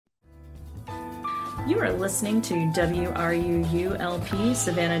You are listening to WRUU-LP,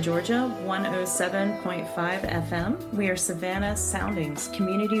 Savannah, Georgia, 107.5 FM. We are Savannah Soundings,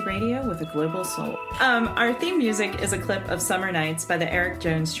 community radio with a global soul. Our theme music is a clip of Summer Nights by the Eric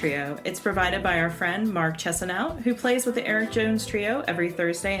Jones Trio. It's provided by our friend Mark Chesanout, who plays with the Eric Jones Trio every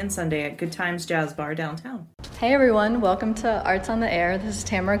Thursday and Sunday at Good Times Jazz Bar downtown. Hey everyone, welcome to Arts on the Air. This is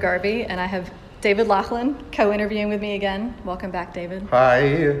Tamara Garvey, and I have David Laughlin co-interviewing with me again. Welcome back, David.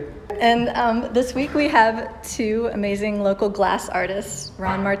 Hi. And this week we have two amazing local glass artists,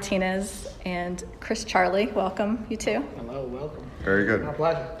 Ron Martinez and Chris Charlie. Welcome, you two. Hello, welcome. Very good. My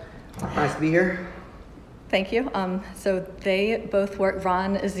pleasure. Nice to be here. Thank you. So they both work.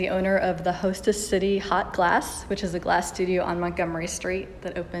 Ron is the owner of the Hostess City Hot Glass, which is a glass studio on Montgomery Street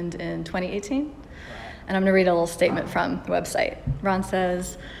that opened in 2018. And I'm going to read a little statement from the website. Ron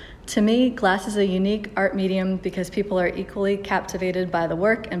says, "To me, glass is a unique art medium because people are equally captivated by the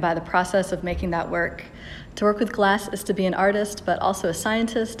work and by the process of making that work. To work with glass is to be an artist, but also a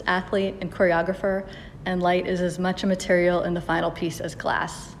scientist, athlete, and choreographer, and light is as much a material in the final piece as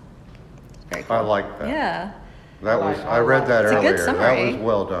glass." Very cool. I like that. Yeah. I read that It's a earlier. good summary. That was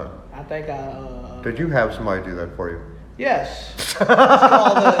well done. I think Did you have somebody do that for you? yes. It's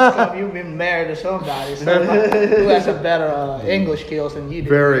called, you've been married to somebody, so who has a better English skills than you do.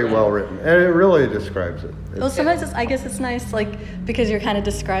 Very well written. And it really describes it. Well, sometimes I guess it's nice, because you're kind of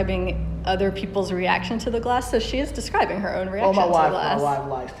describing other people's reaction to the glass. So she is describing her own reaction Well, to the glass. my wife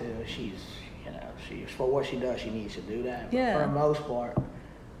likes to. She's for what she does, she needs to do that. Yeah. For the most part,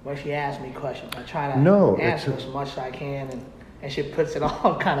 when she asks me questions, I try to answer as much as I can, and she puts it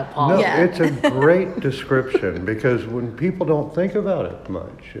on kind of pause. No, Yeah. it's a great description because when people don't think about it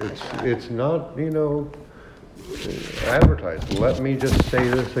much, it's not, advertised. Let me just say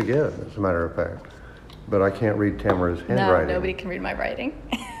this again, as a matter of fact. But I can't read Tamara's handwriting. No, nobody can read my writing.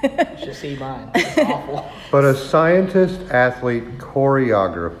 You should see mine. It's awful. But a scientist, athlete,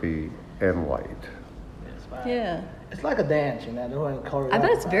 choreography, and light. Yeah. It's like a dance, doing choreography. I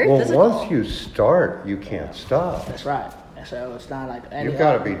bet it's very Well, physical. once you start, you can't stop. That's right. And so it's not like any You've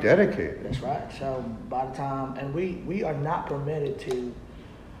got to other. be dedicated. That's right. So by the time, and we are not permitted to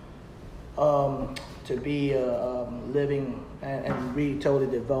be living and be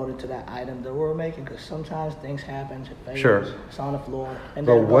totally devoted to that item that we're making, because sometimes things happen. Sure. It's on the floor. And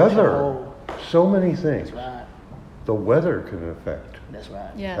The then it goes weather, whole. so many things. That's right. The weather can affect. That's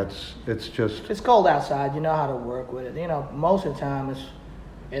right. Yeah. It's just, If it's cold outside, you know how to work with it. Most of the time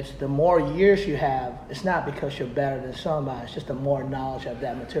it's the more years you have, it's not because you're better than somebody, it's just the more knowledge of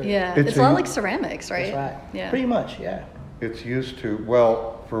that material. Yeah. It's It's a lot a- like ceramics, right? That's right. Yeah. Pretty much, yeah. it's used to,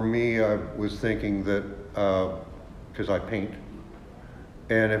 well, for me, I was thinking that, because I paint,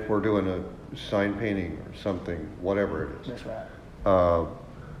 and if we're doing a sign painting or something, whatever it is. That's right.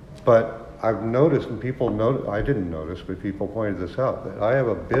 But I've noticed, and I didn't notice, but people pointed this out, that I have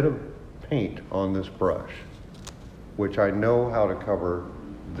a bit of paint on this brush, which I know how to cover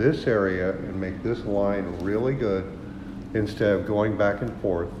this area and make this line really good instead of going back and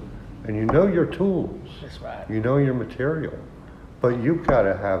forth. And you know your tools. That's right. You know your material. But you've got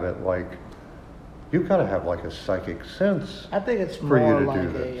to have it you've got to have like a psychic sense. I think it's for you more to like do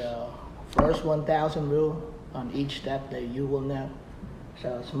this. a first 1,000 rule on each step that you will know.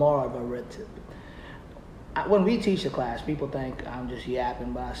 So it's more of a written. When we teach the class, people think I'm just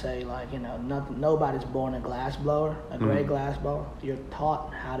yapping, but I say nobody's born a glass blower, a great glass blower. You're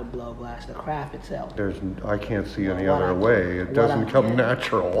taught how to blow glass, the craft itself. I can't see any What other I- way. It what doesn't I- come yeah.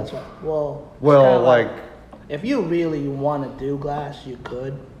 natural. That's right. Well, it's Well, kinda like, if you really want to do glass, you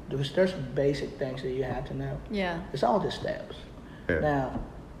could. There's basic things that you have to know. Yeah. It's all just steps. Yeah. Now,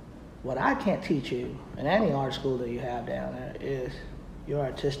 what I can't teach you in any art school that you have down there is your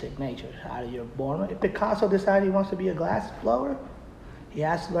artistic nature, how you're born. If Picasso decided he wants to be a glass blower, he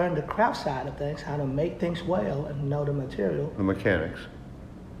has to learn the craft side of things, how to make things well and know the material. the mechanics.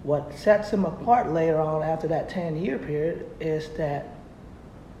 What sets him apart later on after that 10-year period is that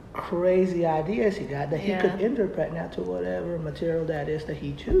crazy ideas he got that he Yeah. could interpret now to whatever material that is that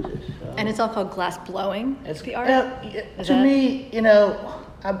he chooses. So And it's all called glass blowing. it's the art. Is to that- me,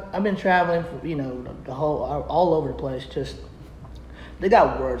 I've been traveling for, the whole all over the place. Just they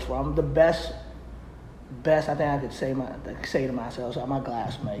got words for them. The best I think I could say to myself, so I'm a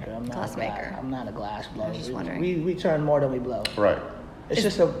glass maker. I'm not Glass maker. I'm not a glass blower. was just wondering. We turn more than we blow. Right. It's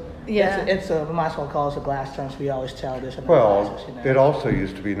just a Yeah. we might as well call it a glass terms. We always tell this in the Well, classes. it also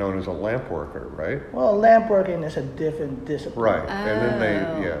used to be known as a lamp worker, right? Well, lamp working is a different discipline. Right. And then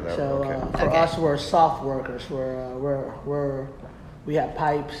Oh. that, So okay. for Okay. us, we're soft workers. We're we have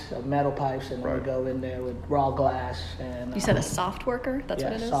pipes, metal pipes, and then we go in there with raw glass. And you said a soft worker? That's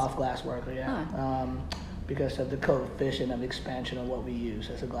what it is? Soft glass worker, yeah. Huh. Because of the coefficient of expansion of what we use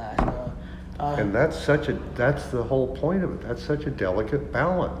as a glass. And that's the whole point of it. That's such a delicate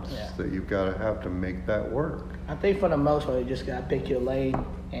balance that you've got to have to make that work. I think for the most part, you just got to pick your lane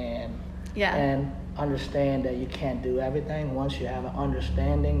and understand that you can't do everything. Once you have an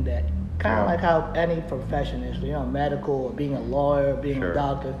understanding that, kind of like how any profession is, medical or being a lawyer, being a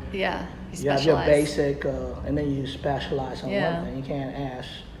doctor. Yeah, you have your basic, and then you specialize on one thing. You can't ask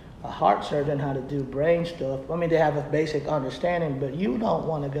a heart surgeon how to do brain stuff. I mean, they have a basic understanding, but you don't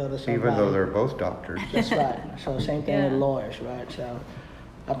want to go to somebody. Even though they're both doctors. That's right. So same thing with lawyers, right? So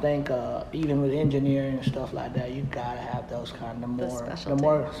I think even with engineering and stuff like that, you gotta have those kind of the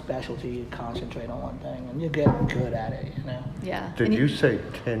more specialty you concentrate on one thing, and you get good at it, Yeah. Did you say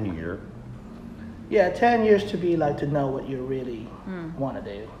 10 year? Yeah, 10 years to be like to know what you really want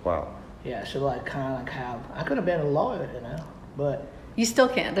to do. Wow. Yeah, so like kind of like how I could have been a lawyer, but you still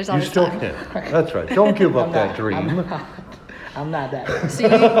can't. There's always time. You still can't. That's right. Don't give up that dream. I'm not that. So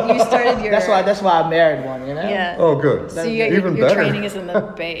you started your. That's why I married one. Yeah. Oh, good. So your training is in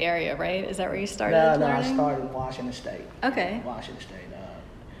the Bay Area, right? Is that where you started? No, I started in Washington State. Okay. Washington State.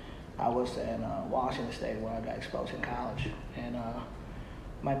 I was in Washington State when I got exposed in college, and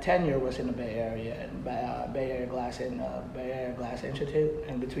my tenure was in the Bay Area and Bay Area Glass Institute,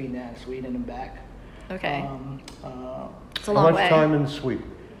 and between that, Sweden and back. Okay. It's a long way. How much time in Sweden?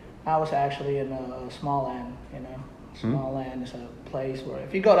 I was actually in Småland, Småland is a place where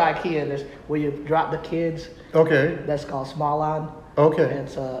if you go to IKEA, there's where you drop the kids. Okay. That's called Småland. Okay.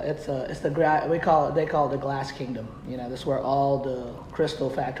 It's they call it the Glass Kingdom. That's where all the crystal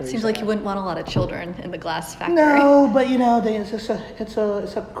factories. Seems like you wouldn't want a lot of children in the glass factory. No, but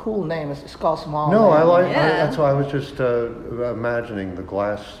it's a cool name. It's called Småland. No, I like. That's why I was just imagining the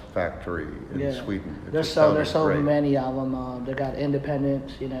glass factory in Sweden. There's so many of them. They got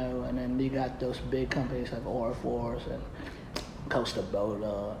Independence, and then you got those big companies like Orifors and Costa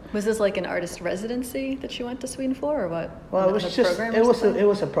Boda. Was this like an artist residency that you went to Sweden for, or what? Well, it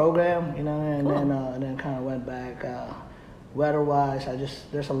was a program, and then kind of went back. Weather-wise,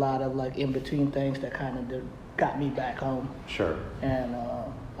 there's a lot of like in between things that kind of got me back home. Sure. And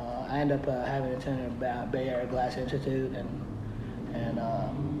I ended up having attended Bay Area Glass Institute, and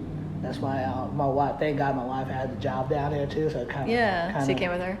that's why my wife. Thank God my wife had a job down there too, so kind of. So you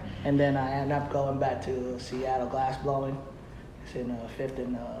came with her. And then I ended up going back to Seattle glass blowing. It's in Fifth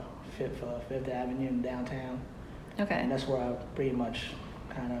Avenue in downtown. Okay. And that's where I pretty much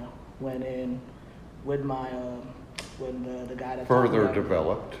kind of went in with my with the guy that further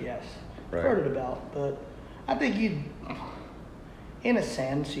developed. Yes. Right. Further developed, but I think in a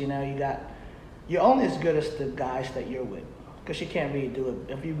sense, you're only as good as the guys that you're with, because you can't really do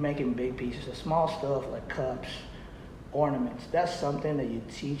it if you're making big pieces of small stuff like cups, ornaments. That's something that you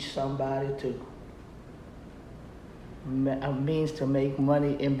teach somebody to. A means to make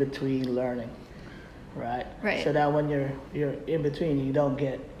money in between learning, right? Right. So that when you're in between, you don't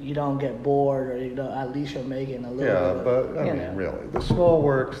get bored, or at least you're making a little. Yeah, bit but I mean, really, the small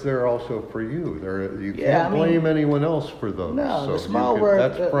works, they're also for you. You can't blame anyone else for those. No, so the small work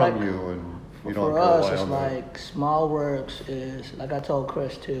that's from you, and you don't. For us, it's like small works is like I told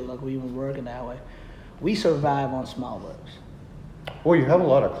Chris too. Like we've been working that way. We survive on small works. Well, you have a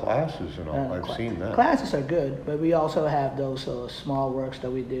lot of classes and all. I've seen that. Classes are good, but we also have those small works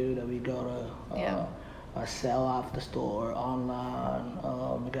that we do that we go to sell off the store online.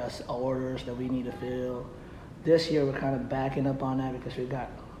 We got orders that we need to fill. This year we're kind of backing up on that because we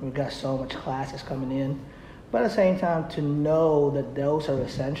got so much classes coming in. But at the same time, to know that those are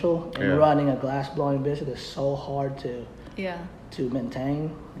essential in running a glass blowing business is so hard to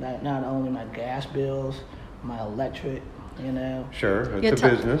maintain. Not only my gas bills, my electric. Sure, it's a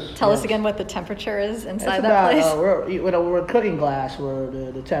business. Tell us again what the temperature is inside that place. We're cooking glass where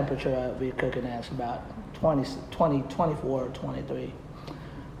the temperature we're cooking at is about 24, 23.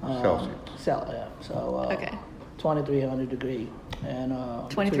 Celsius. So 2,300 degrees. And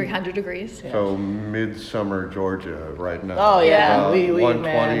 2,300 degrees. Yeah. So midsummer Georgia right now. Oh yeah, we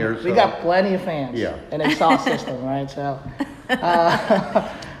 120 or so. We got plenty of fans. Yeah. And exhaust system, right? So.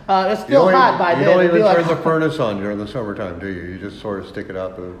 It's still hot by then. You don't even turn the furnace on during the summertime, do you? You just sort of stick it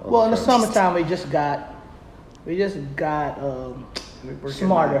out the. Well, in the summertime, we just got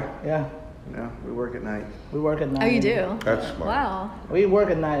smarter. Yeah. No, we work at night. We work at night. Oh, you do? That's smart. Wow. We work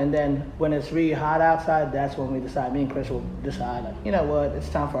at night, and then when it's really hot outside, that's when we decide. Me and Chris will decide, like, you know what, it's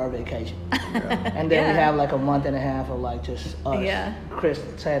time for our vacation. And then we have like a month and a half of like just us. Yeah. Chris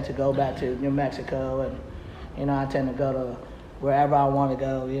tend to go back to New Mexico, and I tend to go to wherever I want to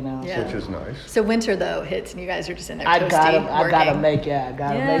go, you know. Yeah. Which is nice. So winter though hits and you guys are just in there I toasty, gotta working.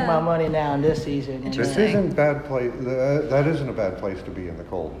 make my money now in this season. This Interesting. isn't bad place. That isn't a bad place to be in the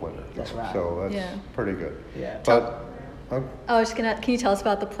cold winter. That's right. So that's Yeah. pretty good. Yeah. But Oh, I was just gonna. Can you tell us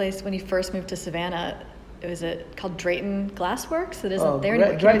about the place when you first moved to Savannah? Was it called Drayton Glassworks? It isn't there anymore.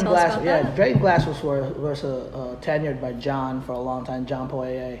 Can you Drayton tell us Glass, about yeah, that? Drayton Glass was tenured by John for a long time, John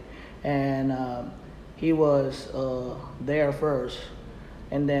Poirier, and he was there first,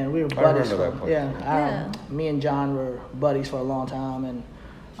 and then we were buddies. remember that place. Yeah. Me and John were buddies for a long time, and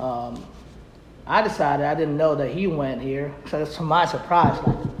I decided I didn't know that he went here, so it's to my surprise,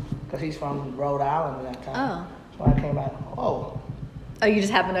 because he's from Rhode Island at that time. So I came back, oh, You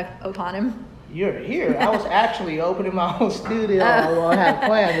just happened to upon him? you're here. I was actually opening my own studio. I had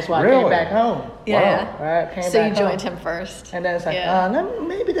planned. That's why I came Really? back home. Yeah. Right? Came So you back joined home. him first. And then it's like, Yeah.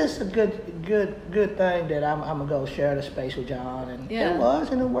 maybe this is a good thing that I'm gonna go share the space with John. And Yeah. it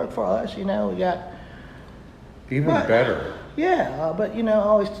was, and it worked for us. You know, we got even But- better. yeah. But you know,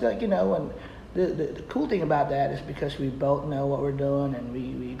 always like and the cool thing about that is because we both know what we're doing, and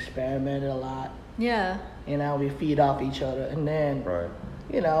we experimented a lot. Yeah. You know, we feed off each other, and then. Right.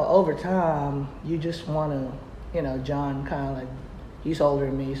 You know, over time, you just want to, you know, John kind of like, he's older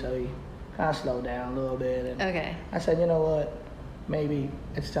than me, so he kind of slowed down a little bit. And Okay. I said, you know what, maybe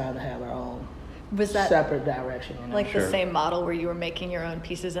it's time to have our own Was that separate direction. You know? like Sure. the same model where you were making your own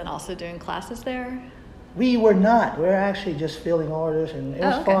pieces and also doing classes there? We were not. We were actually just filling orders, and it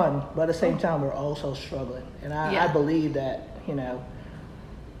was okay. fun. But at the same time, we're also struggling. And Yeah. I believe that, you know,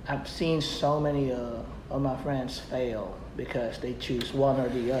 I've seen so many of my friends fail because they choose one or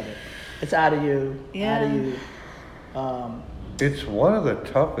the other. It's out of you, out of you. It's one of the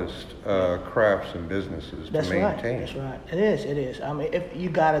toughest crafts and businesses to That's maintain. right. That's right. It is. I mean, if you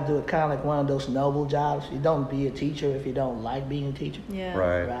got to do it kind of like one of those noble jobs, you don't be a teacher if you don't like being a teacher. Yeah.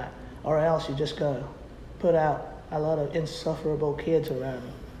 Right. Right. Or else you just gotta put out a lot of insufferable kids around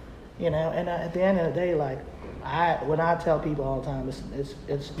you. You know, and at the end of the day, like when I tell people all the time,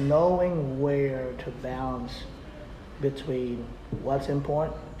 it's knowing where to balance between what's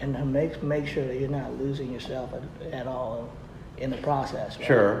important and to make sure that you're not losing yourself at all in the process. Right?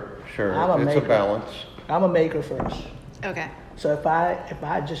 Sure. I'm a It's maker. a balance. I'm a maker first. Okay. So if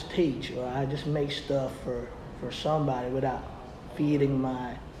I just teach or I just make stuff for somebody without feeding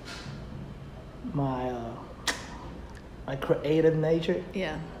my creative nature,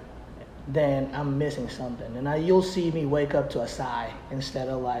 Yeah. then I'm missing something. And you'll see me wake up to a sigh instead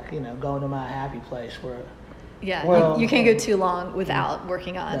of going to my happy place where. Yeah. Well- you can't go too long without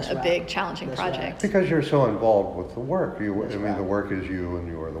working on That's a right. big, challenging That's project. Because you're so involved with the work. That's right. The work is you and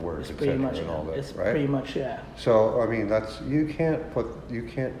you are the work, It's et pretty cetera, much and all that, it's right? pretty much yeah. So, I mean, you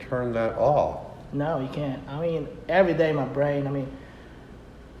can't turn that off. No, you can't. I mean, every day my brain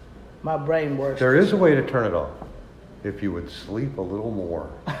works. There is a way to turn it off. If you would sleep a little more.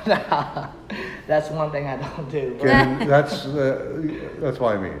 That's one thing I don't do. And that's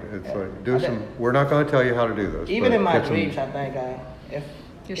what I mean. It's like we're not going to tell you how to do this. Even but in my get some- dreams, I think if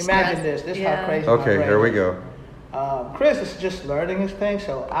You're imagine stressed. this is Yeah. how crazy. my Okay, brain here we is. go. Chris is just learning his thing,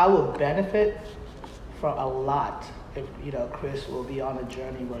 so I will benefit from a lot if Chris will be on a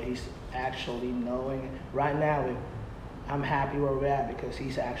journey where he's actually knowing. Right now, I'm happy where we're at because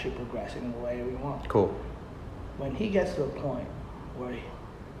he's actually progressing the way we want. Cool. When he gets to a point where,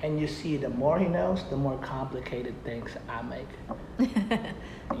 and you see, the more he knows, the more complicated things I make.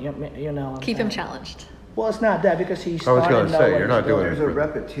 you know. What I'm Keep him saying? challenged. Well, it's not that because he's I was starting gonna to know say, what you're he's not doing There's it a for-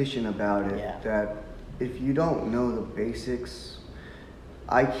 repetition about it Yeah. that if you don't know the basics,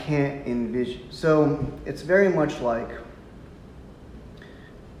 I can't envision. So it's very much like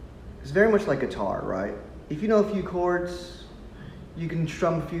guitar, right? If you know a few chords, you can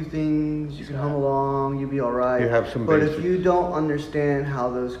strum a few things, you can hum along, you'll be all right. You have some But basic- if you don't understand how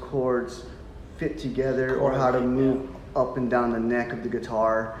those chords fit together or how to move up and down the neck of the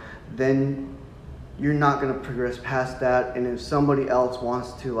guitar, then you're not going to progress past that. And if somebody else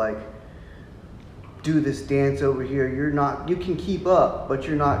wants to do this dance over here, you can keep up, but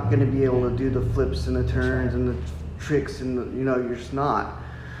you're not going to be able to do the flips and the turns and the tricks and you're just not.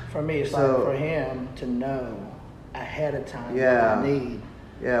 For me, it's So- like for him to know ahead of time Yeah. what I need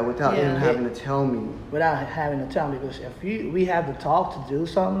Yeah, without Yeah. even having to tell me. without having to tell me. Because if we have to talk to do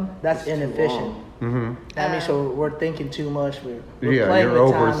something, that's It's too inefficient. long. Mm-hmm. I mean, so we're thinking too much. We're Yeah, playing you're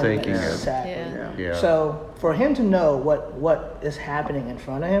with time overthinking and- it. Exactly. Yeah. Yeah. So for him to know what is happening in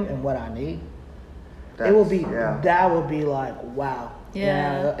front of him and what I need, That's, it will be yeah. that will be like wow.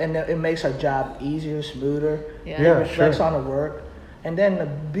 Yeah. And it makes our job easier, smoother. Yeah. Yeah, It reflects sure. on the work. And then the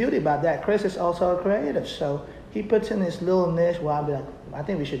beauty about that, Chris is also a creative, so he puts in this little niche where I'll be like, I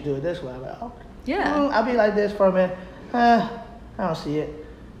think we should do it this way. I'm like, oh, Yeah. I'll be like this for a minute. I don't see it.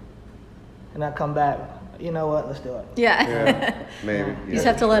 And I come back, you know what, let's do it. Yeah. Maybe. You just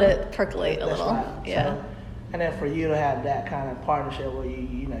have to let it percolate a That's little. right. Yeah. So, and then for you to have that kind of partnership where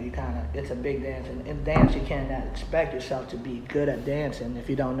you kind of, it's a big dance. And in dance, you cannot expect yourself to be good at dancing if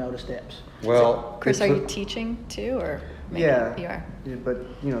you don't know the steps. Well, Chris, it's are you teaching too, or maybe Yeah. you are? Yeah,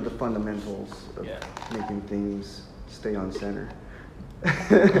 but the fundamentals of making things stay on center.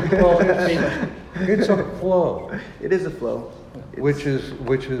 well, it's a flow. It is a flow. Which is,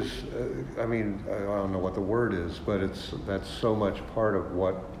 I mean, I don't know what the word is, but that's so much part of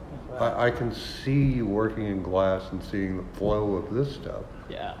what, I can see you working in glass and seeing the flow of this stuff.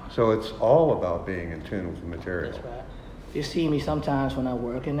 Yeah. So it's all about being in tune with the material. That's right. You see me sometimes when I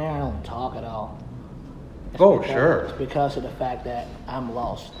work in there, I don't talk at all. It's because of the fact that I'm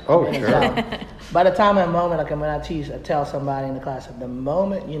lost. Oh, sure. By the time and moment, like when I teach, I tell somebody in the class, the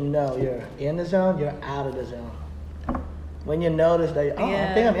moment you know you're in the zone, you're out of the zone. When you notice that,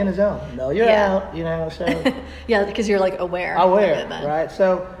 I think I'm in the zone. No, you're out, so. Yeah, because you're like aware. Aware, of it then. right?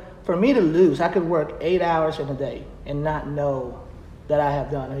 So for me to lose, I could work 8 hours in a day and not know that I have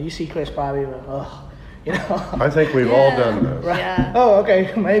done it. You see Chris probably, I think we've all done this. Right? Yeah. Oh,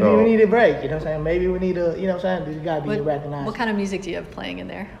 okay. Maybe we need a break. You know what I'm saying? Maybe we need to, you know what I'm saying? You gotta be recognized. What kind of music do you have playing in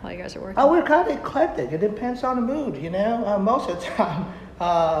there while you guys are working? Oh, we're kind of eclectic. It depends on the mood, Most of the time,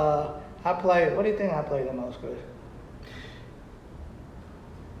 I play. What do you think I play the most, Chris?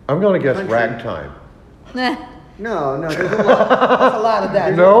 I'm going to guess Country. ragtime. No, there's a lot. There's a lot of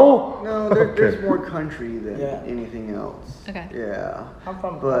that. No? No, there's more country than anything else. Okay. Yeah. I'm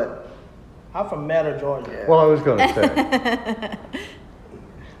from Metter, Georgia. Yeah. Well, I was going to say.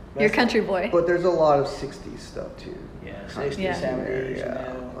 You're a country boy. But there's a lot of 60s stuff too. Yeah, 60s, Yeah. 70s,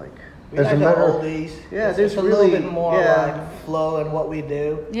 Yeah. Like, We As like a the matter- oldies. Yeah, it's there's a little really- bit more like flow in what we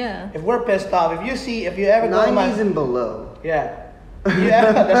do. Yeah. If we're pissed off, if you ever go to 90s my and below.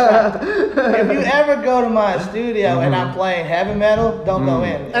 that's right. If you ever go to my studio and I'm playing heavy metal, don't go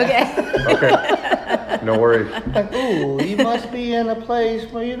in. Okay. Okay. No worries. Like, ooh, you must be in a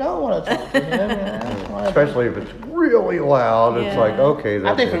place where you don't want to talk. Especially if it's really loud, it's like, Yeah. okay. I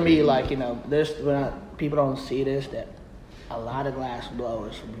that's think for it. me, like, there's people don't see this, that a lot of glass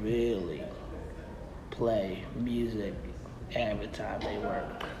blowers really play music every time they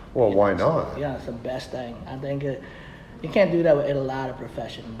work. Well, why not? Yeah, it's the best thing. I think you can't do that in a lot of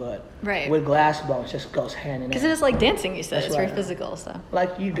profession, but Right. with glass blowing, it just goes hand in hand. Because it is like dancing, you said. That's It's very right. physical, so.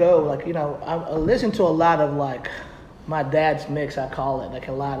 Like you go, like, I listen to a lot of like my dad's mix, I call it, like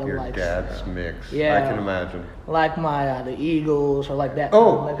a lot of Your like dad's mix. Yeah. I can imagine. like my the Eagles or like that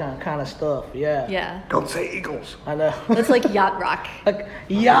Oh. kind of stuff. Yeah. Yeah. Don't say Eagles. I know. It's like yacht rock. Like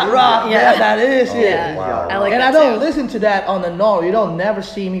yacht rock. Yeah. Yeah, that is it. Yeah. Wow. I like And that I don't too. listen to that on the normal. You don't never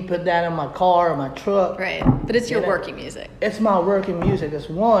see me put that in my car or my truck. Right. But it's your Yeah. working music. It's my working music. It's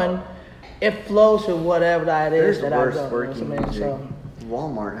one. It flows with whatever that is There's that I worse do. working music. So,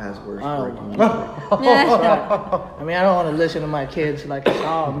 Walmart has worse Oh, working my music. I mean, I don't want to listen to my kids like it's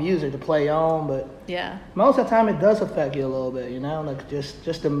all music to play on, but Yeah. most of the time it does affect you a little bit, like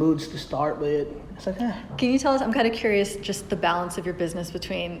just the moods to start with. It's like, Can you tell us, I'm kind of curious, just the balance of your business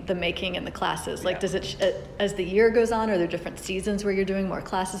between the making and the classes. Like, does it, as the year goes on, are there different seasons where you're doing more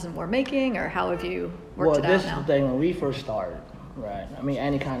classes and more making, or how have you worked it out this now? is the thing, when we first started, right? I mean,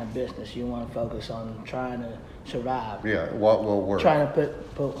 any kind of business, you want to focus on trying to survive. Yeah, what will work? Trying to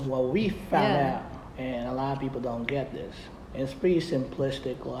put what we found Yeah. out, and a lot of people don't get this. It's pretty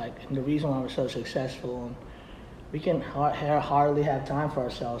simplistic, like, and the reason why we're so successful, and we can hardly have time for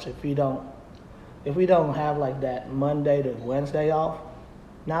ourselves if we don't have like that Monday to Wednesday off.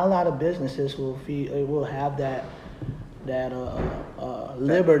 Not a lot of businesses will have that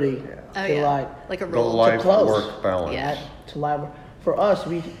liberty Oh, to yeah. Like a The role. life-work balance. Yeah. to live. For us,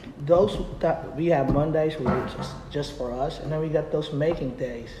 we have Mondays where it's just for us, and then we got those making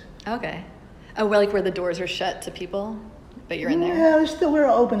days. Okay. Oh, well, like where the doors are shut to people, but you're in there? Yeah, we're an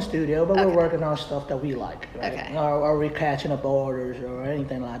open studio, but Okay. we're working on stuff that we like, right? Okay. Or we're catching up orders or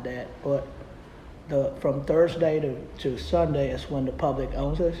anything like that. But from Thursday to Sunday is when the public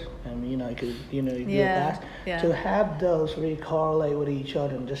owns us, and you do Yeah, that. yeah. To have those really correlate with each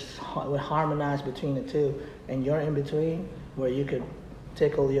other and just harmonize between the two, and you're in between where you could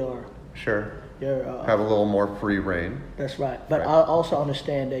tickle your Sure. Have a little more free reign. That's right. But Right. I also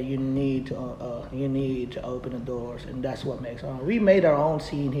understand that you need to open the doors, and that's what makes it. We made our own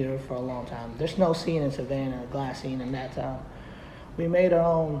scene here for a long time. There's no scene in Savannah, a glass scene in that town. We made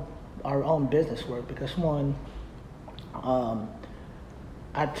our own business work because one,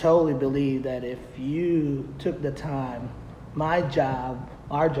 I totally believe that if you took the time, my job,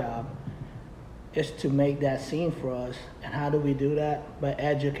 our job, is to make that scene for us. And how do we do that? By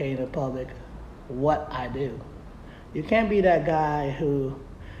educating the public what I do. You can't be that guy who,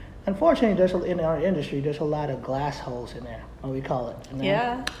 unfortunately, in our industry, there's a lot of glass holes in there, what we call it. You know?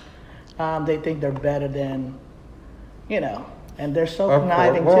 Yeah. They think they're better than, and they're so Of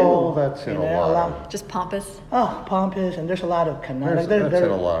conniving course. Well, too. that's in a lot. Just pompous. Oh, pompous, and there's a lot of conniving. That's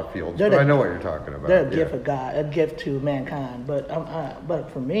in a lot of fields, but I know what you're talking about. They're a gift of God, a gift to mankind. But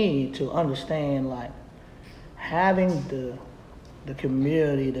for me to understand, like, having the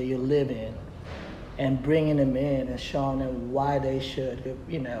community that you live in, and bringing them in and showing them why they should,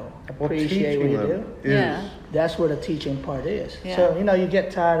 appreciate what you do. Yeah. That's where the teaching part is. Yeah. So, you get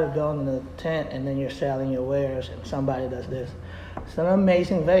tired of going to the tent and then you're selling your wares and somebody does this. It's an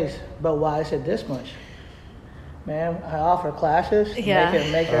amazing vase, but why is it this much? Man, I offer classes, Yeah.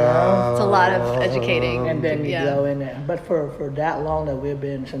 make it own, It's a lot of educating. and then you Yeah. go in there. But for that long that we've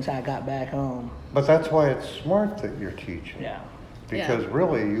been, since I got back home, But that's why it's smart that you're teaching. yeah. Because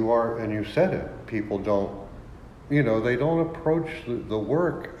really you are, and you said it, people don't, they don't approach the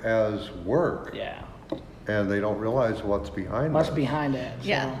work as work. Yeah. And they don't realize what's behind What's it. behind that? So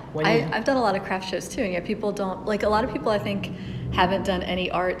Yeah, when I've done a lot of craft shows too, and yet people don't, like a lot of people I think haven't done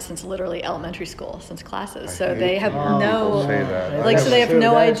any art since literally elementary school, since classes. So they have people no, say that. like, so they have True,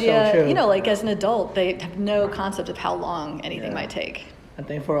 no that is so idea, true. like as an adult, they have no concept of how long anything might take. I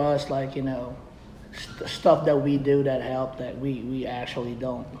think for us, like, stuff that we do that help, that we actually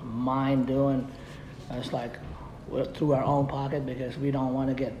don't mind doing, it's like through our own pocket, because we don't want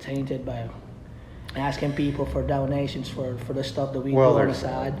to get tainted by asking people for donations for the stuff that we do on the there's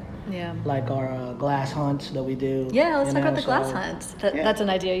side. Yeah. Like our glass hunts that we do. Yeah, let's you talk about know, the glass so- hunts. Yeah. That's an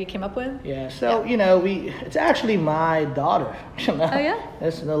idea you came up with? Yeah, so it's actually my daughter. Oh, yeah?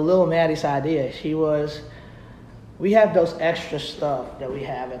 It's the little Maddie's idea. We have those extra stuff that we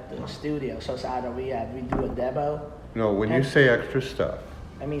have at the studio. So it's either we do a demo. No, when you And- say extra stuff,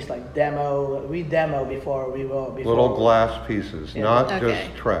 That means like demo. We demo before we will. little glass pieces, Yeah. not Okay.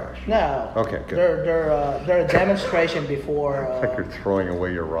 just trash. No. Okay, good. They're a demonstration before. It's like you're throwing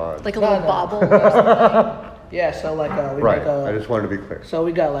away your rods. Like a No, little no. bobble or something? Yeah, so like we Right, make a. I just wanted to be clear. So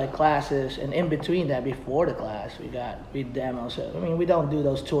we got like classes, and in between that, before the class, we demo. So I mean, we don't do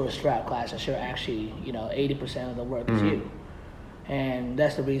those tourist strap classes. You're actually 80% of the work is you, and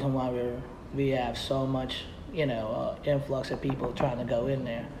that's the reason why we have so much influx of people trying to go in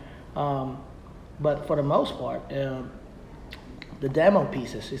there. But for the most part, the demo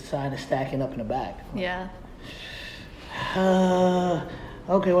pieces is kind of stacking up in the back. Yeah.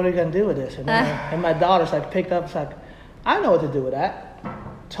 Okay, what are you gonna do with this? And my daughter's like picked up. It's like, I know what to do with that.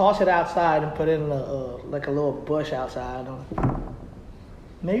 Toss it outside and put it in like a little bush outside.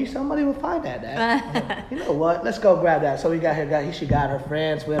 Maybe somebody will find that. Dad. You know what? Let's go grab that. So we got her. She got her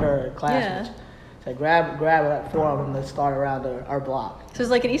friends with her, her classmates. Yeah. So grab like 4 of them. Let's start around our block, So it's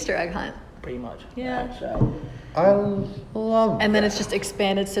like an Easter egg hunt. pretty much. Yeah. Right, so I love And then that. it's just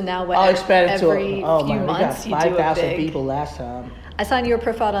expanded, so now I'll expand it to every we few got months you do a 5,000 big... people last time. I saw in your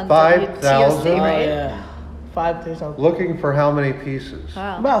profile on 5,000? TOC, Oh right? yeah, 5,000. Looking for how many pieces?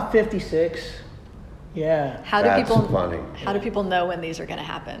 Wow. About 56. Yeah. How do That's people funny. How do people know when these are going to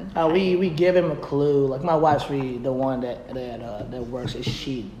happen? We give him a clue. Like my wife's really the one that works.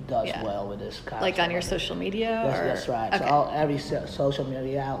 She does Yeah. well with this kind Like of on your stuff. social media? That's right. Okay. So every social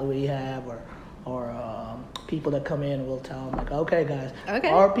media outlet we have, or people that come in, we'll tell them like, okay, guys.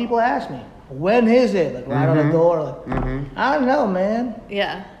 Okay. Or people ask me, when is it? Like right on the door. Like I don't know, man.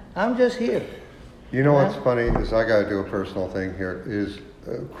 Yeah. I'm just here. You know what's funny is I got to do a personal thing here. Is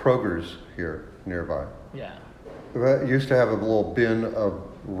Kroger's here nearby. Yeah. I used to have a little bin of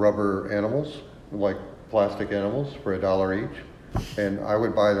rubber animals, like plastic animals, for $1 each, and I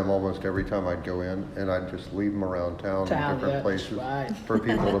would buy them almost every time I'd go in, and I'd just leave them around town in Town, different yeah, places right. for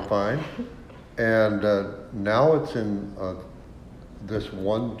people to find. And now it's in this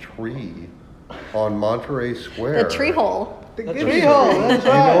one tree on Monterey Square. The tree hole. The The giving tree hole, that's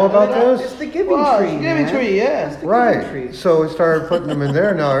You right. know about this? It's the giving Wow, tree, it's the giving man. tree, yeah. That's the giving tree. Right. So we started putting them in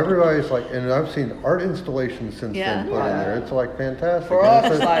there. Now everybody's like, and I've seen art installations since Yeah. then put in there. It's like fantastic. For And us,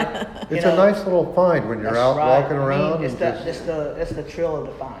 it's it's a, like it's a nice little find when you're That's out right. walking I mean, around. it's and the just, it's the thrill of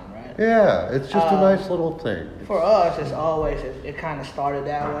the find, right? yeah, it's just a nice little thing. For us, it's always it kind of started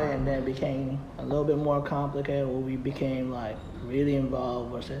that way, and then became a little bit more complicated. Where we became like really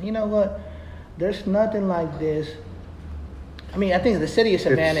involved. We said, you know what? There's nothing like this. I mean, I think the city of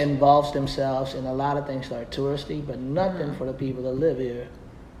Savannah It's- involves themselves in a lot of things that are touristy, but nothing for the people that live here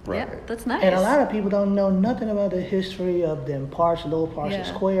Right. Yeah, that's nice. And a lot of people don't know nothing about the history of them parks, little parks and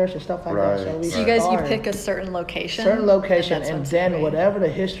squares and stuff like that. Right. So you guys, you pick a certain location? Certain location, and that's then great. whatever the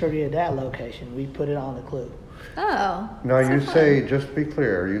history of that location, we put it on the clue. Oh. Now so you fun. say, just to be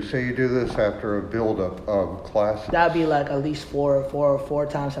clear, you say you do this after a buildup of classes. That'd be like at least four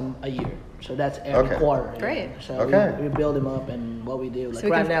times a year. So that's every quarter. Great. So Okay. we build them up, and what we do. Like So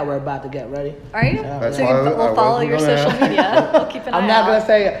we right can- now, we're about to get ready. Are you? That's so why I we'll follow wasn't your gonna social ask. media. We'll keep an eye I'm not out. gonna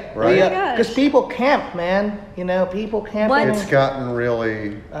say it, Right. Oh my gosh. because people camp, man. You know, people camp. What? It's gotten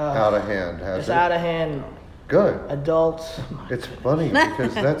really out of hand, It's hasn't out it? of hand. Good. Adults. It's funny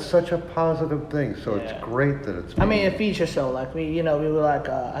because that's such a positive thing. So it's Yeah. great that it's. I mean, being- it features so like we were like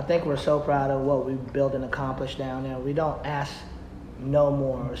I think we're so proud of what we've built and accomplished down there. We don't ask no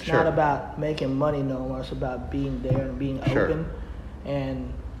more. It's Sure. not about making money no more. It's about being there and being Sure. open,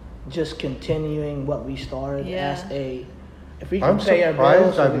 and just continuing what we started Yeah. as a. If we can I'm pay our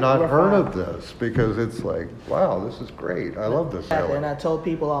bills, surprised I've not we're heard fine. of this because it's like, wow, this is great. I love this. Exactly, and area. I told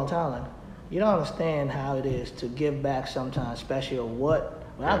people all the time, like, you don't understand how it is to give back sometimes, especially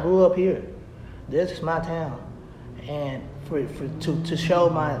when I grew up here. This is my town. And to show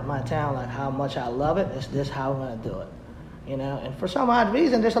my town like how much I love it, it's this how I'm gonna do it. You know, and for some odd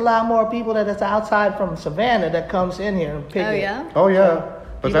reason there's a lot more people that is outside from Savannah that comes in here and pick Oh, it. yeah? Oh yeah, So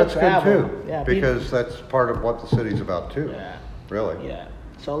but people that's travel. good too Yeah, people- because that's part of what the city's about too. Yeah. Really. Yeah.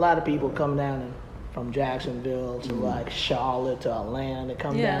 So a lot of people come down from Jacksonville to like Charlotte to Atlanta. They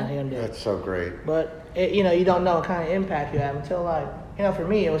come Yeah. down here and That's so great. But you don't know what kind of impact you have until for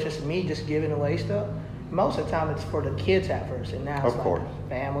me it was just me just giving away stuff. Most of the time it's for the kids at first, and now it's Of like course.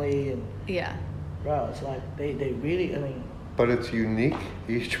 family and Yeah. bro. It's like they really. I mean, But it's unique.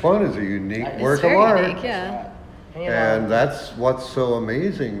 Each one is a unique It's work of very art. unique, yeah. and, you know, And that's what's so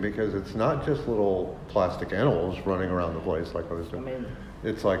amazing because it's not just little plastic animals running around the place like I was I doing. mean,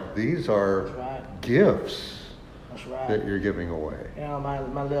 It's like these are that's right. gifts That's right. that you're giving away. You know, my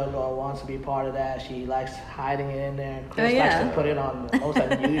little girl wants to be part of that. She likes hiding it in there. Chris Oh, yeah. likes to put it on the most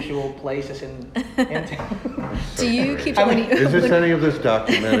unusual places in town. Do you keep I when mean, you, Is this when- any of this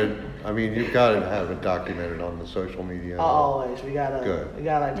documented? I mean, you've got to have it documented on the social media. Always. We got Good.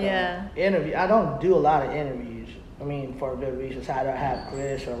 like Yeah. interview. I don't do a lot of interviews. I mean, for good reasons. I either have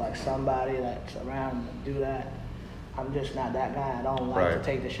Chris or like somebody that's around to do that. I'm just not that guy. I don't like to Right.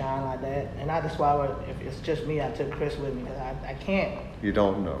 take the shine like that. And that's why if it's just me, I took Chris with me because I can't. You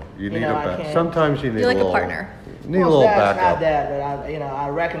don't know. You need know, a I back. can't- Sometimes you need You're like a a little partner. Need a Well, little that's backup. not that, but I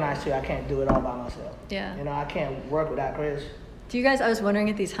recognize too I can't do it all by myself. Yeah. You know, I can't work without Chris. do you guys? I was wondering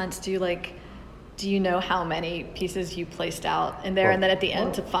at these hunts, do you know how many pieces you placed out in there, and then at the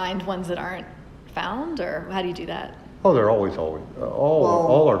end to find ones that aren't found, or how do you do that? Oh, they're always all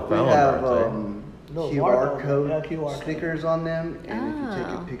are found, We have aren't Little QR barcode, code yeah, QR code. stickers on them, and if you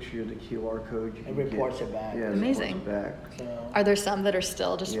take Oh. a picture of the QR code, you It can reports get, it back. Yeah, Amazing. It reports it back. So Are there some that are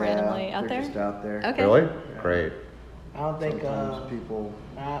still just Yeah, randomly out they're there? just out there. Okay. they? Really? Great. I don't think Sometimes people.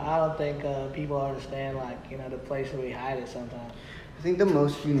 I don't think people understand the place where we hide it sometimes. I think the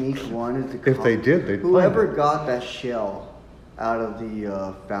most unique one is the. If they did, they'd find Whoever it. got that shell out of the We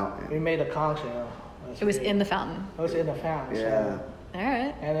fountain. made a conch shell. It was in the fountain. It was in the fountain. Yeah. All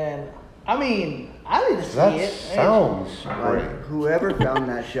right. And then I need to see That it. sounds great. Like whoever found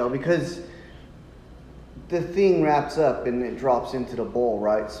that shell, because the thing wraps up and it drops into the bowl,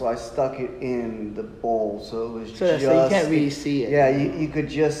 right? So I stuck it in the bowl, so it was So just. you can't really see it. Yeah, you could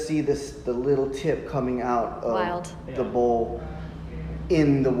just see the little tip coming out of Wild. the bowl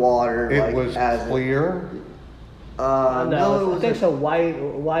in the water. It like, was as clear. No, it was I think it's a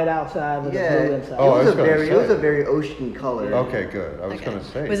white outside with yeah. a blue It inside. Oh, I was was a gonna very say. it was a very ocean color. Okay, good. I was Okay. going to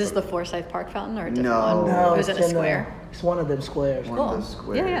say. Was this the but- Forsyth Park fountain or a different No. one? No, It was it's in a in square. It's one of them squares. One Cool. of those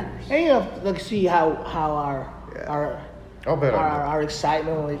squares. Yeah, yeah. And look, see how our Yeah. our I'll bet I know. our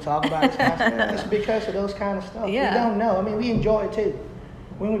excitement when we talk about it. Yeah. It's because of those kind of stuff. Yeah. We don't know. I mean, we enjoy it too.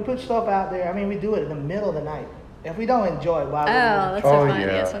 When we put stuff out there, we do it in the middle of the night. If we don't enjoy it, why Oh, would we? that's so Oh, fun. yeah.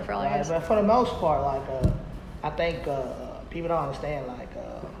 Yeah, it's fun for all you Right, guys. but for the most part, I think people don't understand.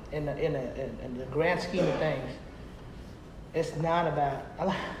 In the grand scheme of things, it's not about.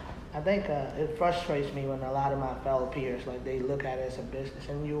 I think it frustrates me when a lot of my fellow peers they look at it as a business,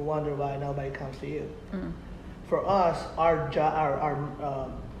 and you wonder why nobody comes to you. For us, our job,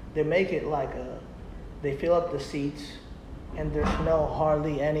 they make it they fill up the seats, and there's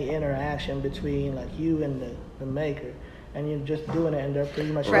hardly any interaction between you and the maker, and you're just doing it, and they're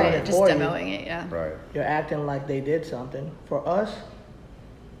pretty much doing Right, it just for you. demoing it, yeah. Right. You're acting like they did something. For us,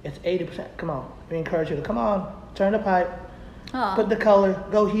 it's 80%. Come on, we encourage you to come on, turn the pipe, Aw. put the color,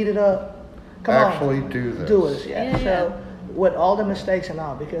 go heat it up. Come Actually on, do this. Do it, yeah. Yeah, So with all the mistakes and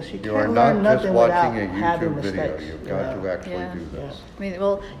all, because you You are can't not learn just nothing without watching a having YouTube video. mistakes. You've got to actually Yeah. do this. I mean,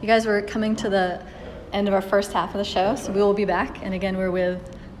 well, you guys were coming to the end of our first half of the show, so we will be back. And again, we're with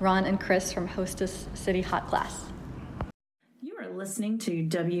Ron and Chris from Hostess City Hot Glass. You are listening to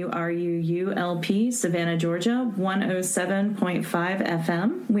WRUU-LP, Savannah, Georgia, 107.5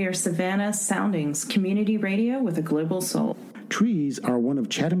 FM. We are Savannah Soundings, community radio with a global soul. Trees are one of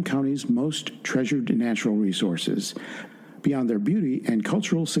Chatham County's most treasured natural resources. Beyond their beauty and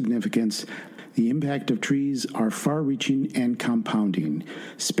cultural significance, the impact of trees are far-reaching and compounding,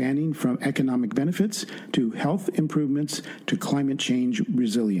 spanning from economic benefits to health improvements to climate change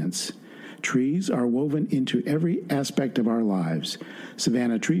resilience. Trees are woven into every aspect of our lives.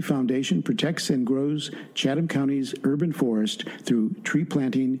 Savannah Tree Foundation protects and grows Chatham County's urban forest through tree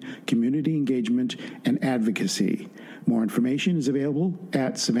planting, community engagement, and advocacy. More information is available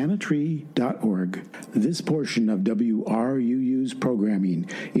at savannahtree.org. This portion of WRUU's programming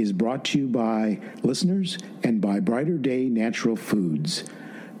is brought to you by listeners and by Brighter Day Natural Foods.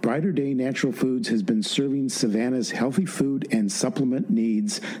 Brighter Day Natural Foods has been serving Savannah's healthy food and supplement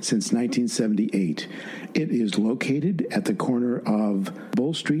needs since 1978. It is located at the corner of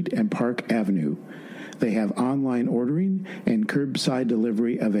Bull Street and Park Avenue. They have online ordering and curbside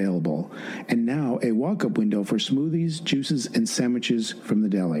delivery available, and now a walk-up window for smoothies, juices, and sandwiches from the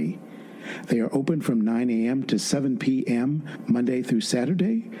deli. They are open from 9 a.m. to 7 p.m. Monday through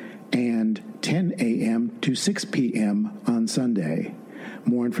Saturday, and 10 a.m. to 6 p.m. on Sunday.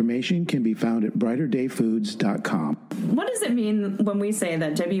 More information can be found at brighterdayfoods.com. What does it mean when we say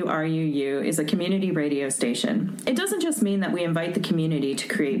that WRUU is a community radio station? It doesn't just mean that we invite the community to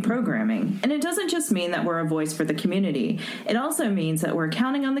create programming. And it doesn't just mean that we're a voice for the community. It also means that we're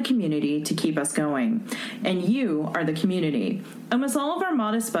counting on the community to keep us going. And you are the community. Almost all of our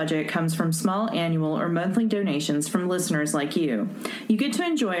modest budget comes from small annual or monthly donations from listeners like you. You get to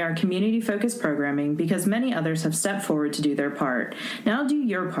enjoy our community-focused programming because many others have stepped forward to do their part. Now do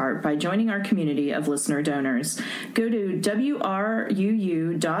your part by joining our community of listener donors. Go to WRUU.org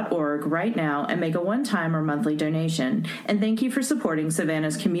right now and make a one-time or monthly donation. And thank you for supporting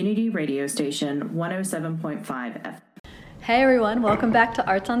Savannah's community radio station, 107.5 FM. Hey everyone, welcome back to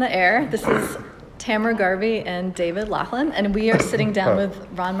Arts on the Air. This is Tamara Garvey and David Laughlin, and we are sitting down with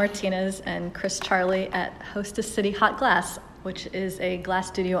Ron Martinez and Chris Charlie at Hostess City Hot Glass, which is a glass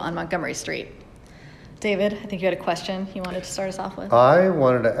studio on Montgomery Street. David, I think you had a question you wanted to start us off with. I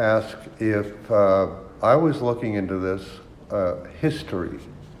wanted to ask if I was looking into this history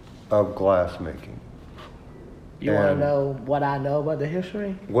of glass making. You want to know what I know about the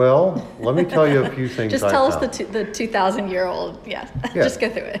history? Well, let me tell you a few things. Just tell us the 2,000-year-old, yeah. Just go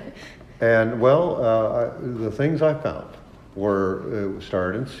through it. And the things I found were it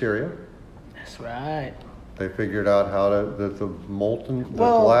started in Syria. That's right. They figured out that the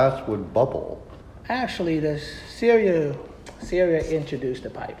glass would bubble. Actually, Syria introduced the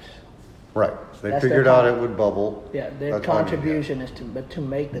pipes. Right. They figured out it would bubble. Yeah, their contribution is to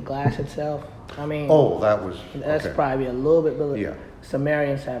make the glass itself. I mean, that's probably a little bit, but yeah.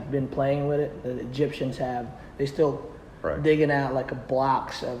 Sumerians have been playing with it. The Egyptians have. They still digging out like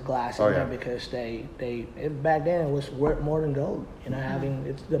blocks of glass in there because they back then it was worth more than gold.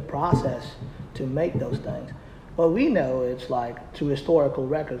 It's the process to make those things. Well, we know it's like through historical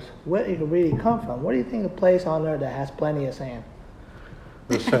records where it could really come from. What do you think a place on Earth that has plenty of sand?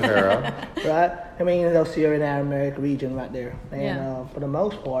 The Sahara. Right? I mean, Syrian Aramaic region right there. And for the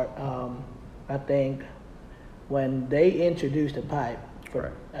most part, I think when they introduced the pipe,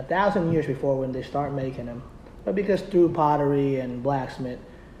 for 1,000 years before when they start making them, but because through pottery and blacksmith,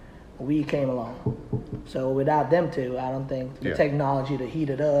 we came along. So without them two, I don't think the technology to heat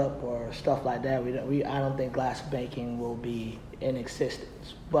it up or stuff like that, I don't think glass making will be in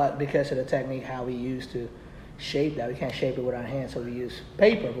existence. But because of the technique, how we used to shape that, we can't shape it with our hands, so we use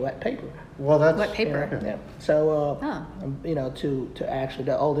wet paper. Well, that's wet paper. Yeah. So, to actually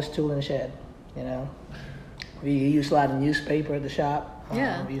the oldest tool in the shed, we use a lot of newspaper at the shop.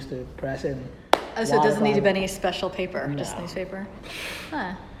 We used to press it. So it doesn't need to be any special paper, just newspaper.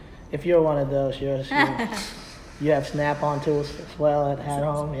 Huh. If you're one of those, you have snap-on tools as well at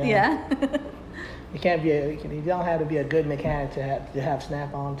home. Yeah. You don't have to be a good mechanic to have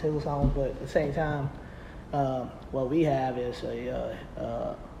snap-on tools on, but at the same time, what we have is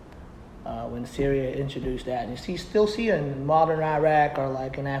when Syria introduced that, and you still see it in modern Iraq or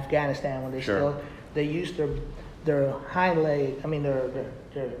like in Afghanistan when they use their hind leg,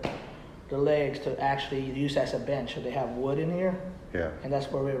 their legs to actually use as a bench. So they have wood in here. Yeah. And that's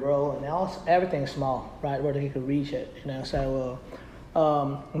where we roll, and everything's small, right, where they could reach it, So,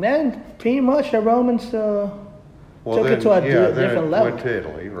 and then pretty much the Romans Well, took then, it to a then different it level. went to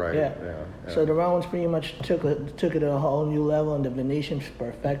Italy, right? Yeah. Yeah. So the Romans pretty much took it to a whole new level, and the Venetians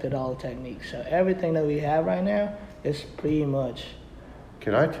perfected all the techniques. So everything that we have right now is pretty much.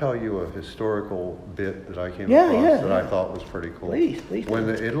 Can I tell you a historical bit that I came across that I thought was pretty cool? Please. When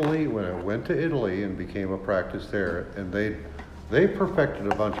it went to Italy and became a practice there, and they perfected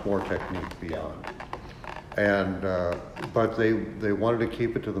a bunch more technique beyond. And but they wanted to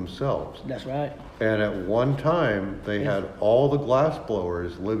keep it to themselves. That's right. And at one time, they had all the glass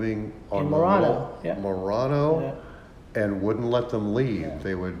blowers living on Murano, Murano, and wouldn't let them leave. Yeah.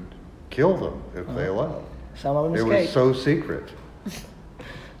 They would kill them if they left. Some of them It escaped. was so secret.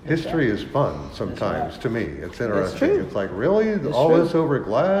 History is fun sometimes to me. It's interesting. true. It's like, really? It's All true. this over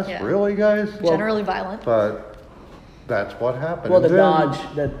glass? Yeah. Really, guys? Generally violent. But that's what happened. Well, the And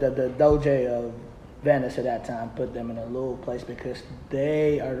then- the Doge of Venice at that time put them in a little place because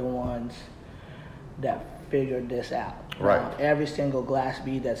they are the ones that figured this out. Right. Now, every single glass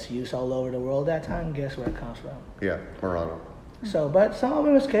bead that's used all over the world at that time, guess where it comes from? Yeah, Murano. So, but some of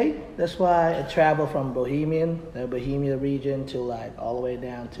them escaped. That's why it traveled from the Bohemia region, to like all the way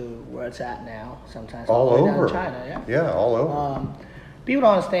down to where it's at now. Sometimes All the way over. down to China. Yeah. Yeah, all over. People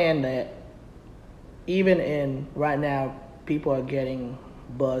don't understand that even in right now, people are getting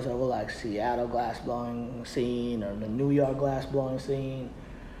buzz over like Seattle glass blowing scene or the New York glass blowing scene.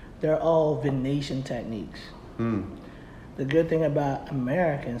 They're all Venetian techniques. The good thing about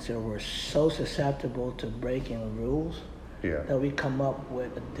Americans is we're so susceptible to breaking rules Yeah. that we come up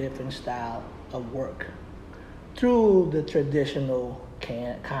with a different style of work through the traditional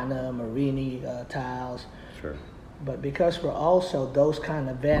kind of Marini tiles. Sure. But because we're also those kind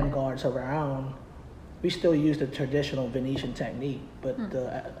of vanguards of our own, we still use the traditional Venetian technique, but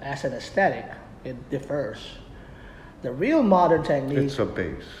as an aesthetic, it differs. The real modern technique. It's a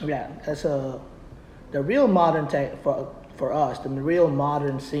base. Yeah, the real modern for us. The real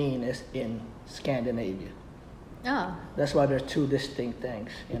modern scene is in Scandinavia. Oh. That's why there's two distinct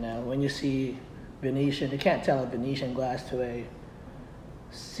things. You know, when you see Venetian, you can't tell a Venetian glass to a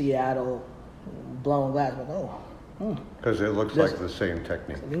Seattle blown glass. But Because it looks like the same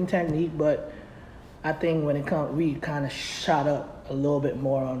technique. lean technique. But I think when it comes, we kind of shot up a little bit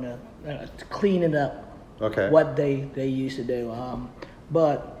more on the cleaning up Okay. what they used to do.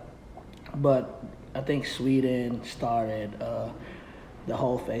 But I think Sweden started the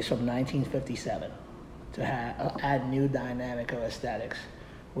whole phase from 1957 to add new dynamic of aesthetics,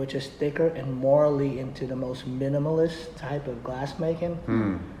 which is thicker and morally into the most minimalist type of glass making,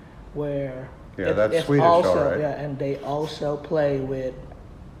 where that's it's Swedish, also, all right. yeah, and they also play with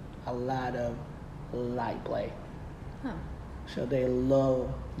a lot of light play. Huh. So they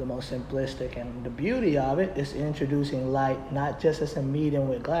love the most simplistic, and the beauty of it is introducing light not just as a medium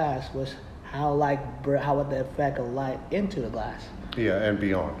with glass, was how what the effect of light into the glass. Yeah, and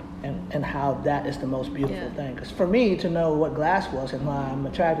beyond. And how that is the most beautiful Yeah. thing. Because for me to know what glass was and why I'm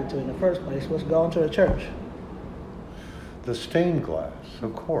attracted to it in the first place was going to a church. The stained glass,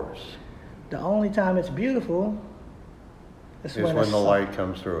 of course, The only time it's beautiful is is when when it's the light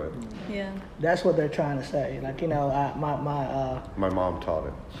comes through it. Yeah. That's what they're trying to say. Like, you know, My mom taught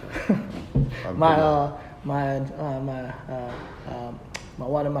it. So I'm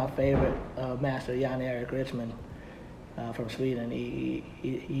one of my favorite master, Jan Erik Richman, from Sweden. He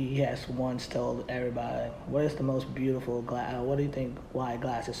has once told everybody, "What is the most beautiful glass? What do you think? Why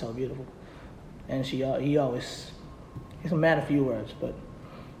glass is so beautiful?" And he's a man of few words, but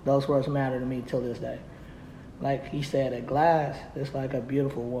those words matter to me till this day. Like he said, a glass is like a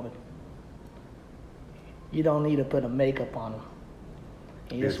beautiful woman. You don't need to put a makeup on them.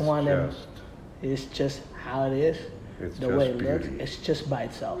 You just want them. It's just how it is. It's the just way it looks. beauty. It's just by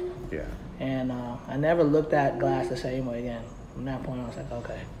itself. Yeah. And I never looked at glass the same way again. From that point on, I was like,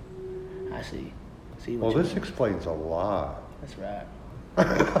 okay, I see. What Well, you this mean. explains a lot. That's right.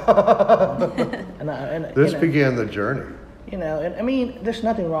 and This you know, began the journey. You know, and I mean, there's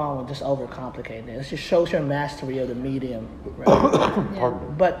nothing wrong with just overcomplicating it. It just shows your mastery of the medium, right? Yeah.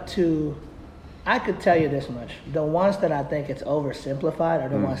 But I could tell you this much: the ones that I think it's oversimplified are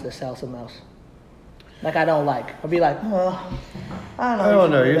the ones that sell the most. Like I don't like. I'll be like, oh, I don't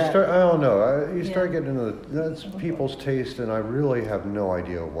know. You start getting into that's people's taste, and I really have no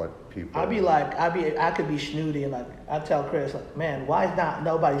idea what people. I could be snooty and like I tell Chris, like, man, why is not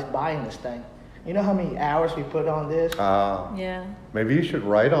nobody's buying this thing? You know how many hours we put on this? Yeah. Maybe you should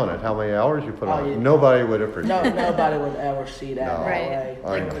write on it how many hours you put on yeah. it. Nobody would appreciate No, it. nobody would ever see that. No. Right. Way.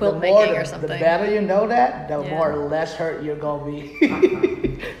 Like The quilt more making or The something. better you know that, the Yeah. more less hurt you're gonna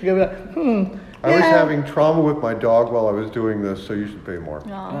be. You're gonna be like, I was having trauma with my dog while I was doing this, so you should pay more.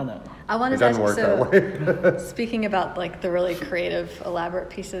 Aw. No. I wanted It to ask doesn't you, work that way. speaking about like the really creative, elaborate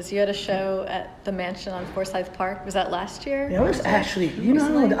pieces, you had a show at the mansion on Forsyth Park. Was that last year? Yeah, it was actually,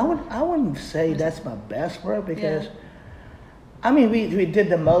 Recently? I wouldn't say that's my best work because, I mean, we did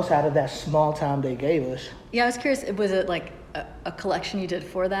the most out of that small time they gave us. Yeah, I was curious. Was it like a collection you did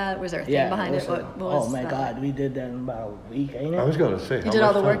for that? Was there a theme behind it? What was oh my that? God, we did that in about a week, ain't it? I was going to say, You how did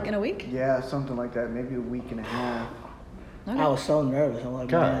all much the work time? in a week? Yeah, something like that. Maybe a week and a half. Okay. I was so nervous. I'm like,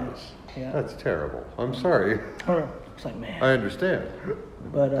 man. Guys, Yeah. that's terrible. I'm sorry. It's like, man. I understand.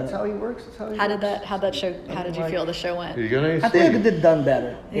 But That's how he works. That's how he How works. how did you feel the show went? Are you going to I think I could have done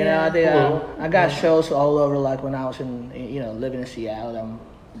better. You know, Yeah. I got shows all over. Like when I was living in Seattle,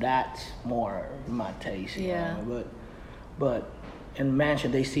 that's more my taste. you Yeah. know. But in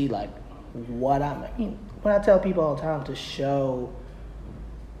Mansion, they see like what I mean. When I tell people all the time to show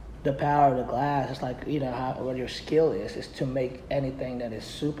the power of the glass, it's like what your skill is to make anything that is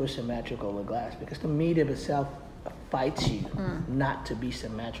super symmetrical with glass, because the medium itself fights you not to be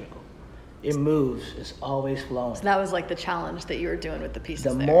symmetrical. It moves. It's always flowing. So that was like the challenge that you were doing with the pieces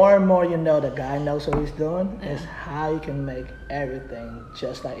The there. more and more you know the guy knows what he's doing, is how you can make everything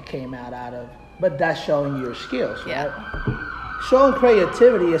just like it came out of. But that's showing your skills, right? Yeah. Showing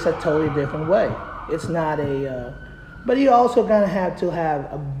creativity is a totally different way. It's not but you also gonna have to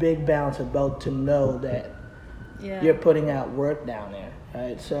have a big balance of both to know that Yeah. you're putting out work down there,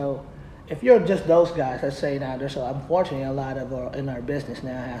 right? So if you're just those guys, let's say now unfortunately a lot of in our business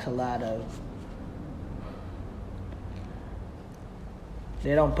now has a lot of,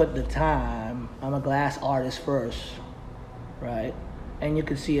 they don't put the time. I'm a glass artist first, right? And you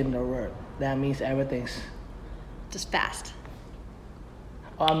can see it in their work. That means everything's, Just fast.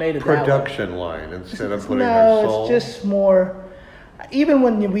 I made it that way. Production line instead of putting our No, soul. it's just more. Even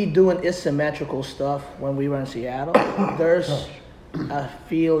when we doing asymmetrical stuff, when we were in Seattle, there's a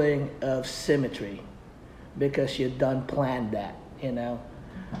feeling of symmetry because you done planned that,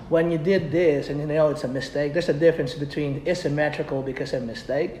 When you did this and it's a mistake, there's a difference between asymmetrical because of a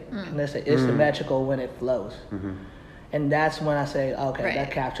mistake and there's an asymmetrical when it flows. And that's when I say, okay, Right.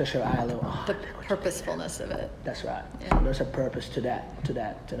 that captures your eye a little. Oh, The purposefulness of it. that's right. Yeah. There's a purpose to that.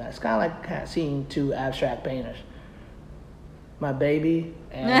 It's kind of like seeing two abstract painters. My baby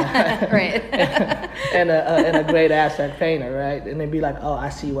and Right. and a great abstract painter, right? And they'd be like, oh, I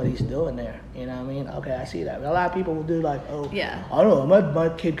see what he's doing there. You know what I mean? Okay, I see that. But a lot of people will do like, oh, Yeah. I don't know, my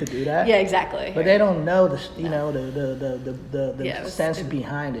kid could do that. Yeah, exactly. But they don't know the Yeah, it was- sense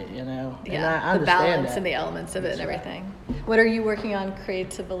behind it, And I Yeah, the understand balance that. and the elements of it and That's right. everything. What are you working on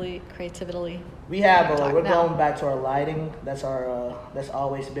creatively? We have Talk we're now. going back to our lighting. That's that's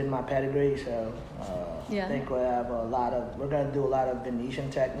always been my pedigree. So Yeah. I think we're gonna do a lot of Venetian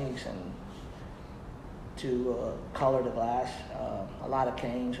techniques and to color the glass. A lot of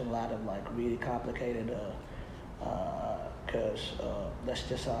canes and a lot of like really complicated because that's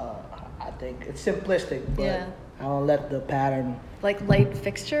just I think it's simplistic, but Yeah. I don't let the pattern. Like light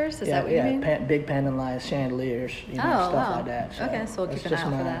fixtures? Is that what you mean? Big pendant lights, chandeliers, stuff wow. like that. So Okay, so we'll keep that's an eye just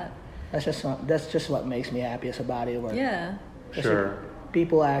out for my- that. That's just what makes me happiest about it. Work. Yeah. Sure.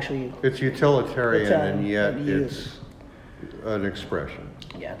 People actually, It's utilitarian It's, and yet and it's an expression.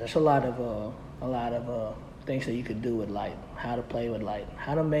 yeah. There's a lot of things that you could do with light. How to play with light.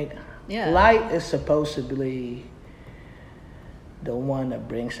 How to make. Yeah. Light is supposed to be the one that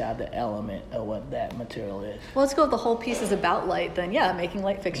brings out the element of what that material is. Well, let's go if the whole piece is about light, then yeah, making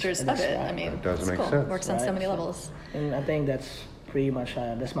light fixtures of That's it. right. I mean, That does it's make cool. sense. Works on so Right, many so- levels. And I think that's pretty much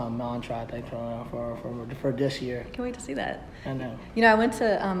that's my mantra. I think for this year. Can't wait to see that. I know. I went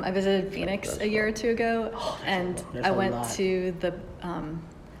to I visited Phoenix a year or two ago, and there's I a went lot. to the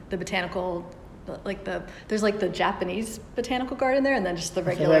botanical, there's like the Japanese botanical garden there, and then just the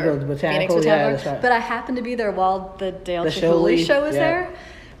regular, regular Phoenix botanical, botanical yeah, garden. that's right. But I happened to be there while the Dale The Chihuly Chihuly, show was yeah. there,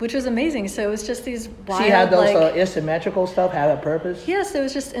 which was amazing. So it was just these wild, See how those like, asymmetrical stuff have a purpose. yes, it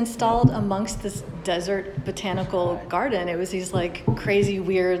was just installed amongst this desert botanical garden. It was these like crazy,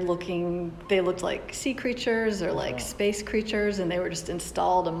 weird looking, they looked like sea creatures or like space creatures, and they were just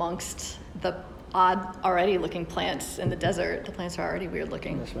installed amongst the odd, already looking plants in the desert. The plants are already weird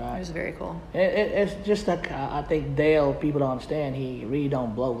looking. That's right. It was very cool. It's just like I think Dale, people don't understand, he really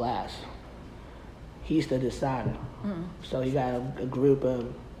don't blow glass. He's the designer. So he got a group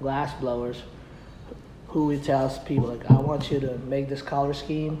of glass blowers who he tells people, like, I want you to make this color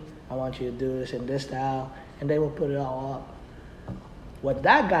scheme. I want you to do this in this style. And they will put it all up. What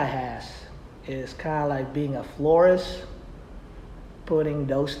that guy has is kind of like being a florist putting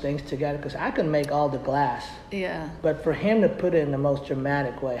those things together, because I can make all the glass. Yeah. But for him to put it in the most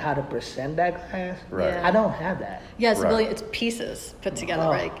dramatic way, how to present that glass, Right. Yeah. I don't have that. Yeah, it's Right. really, it's pieces put together,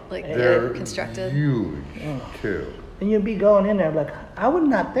 right? Like They're constructed. huge too. And you'd be going in there like, I would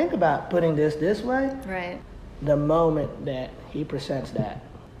not think about putting this way. Right. The moment that he presents that,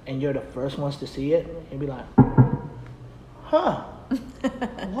 and you're the first ones to see it, you'd be like, huh,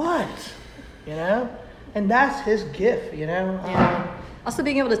 what? You know? And that's his gift, you know? Yeah. Also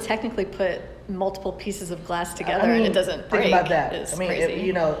being able to technically put multiple pieces of glass together I mean, and it doesn't break. Think about that. Is I mean, crazy. if,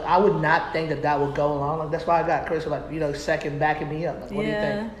 you know, I would not think that would go along. Like, that's why I got Chris, like, you know, second backing me up. Like, what do you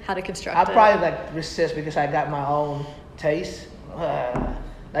think? How to construct I'd it. probably like resist because I got my own taste.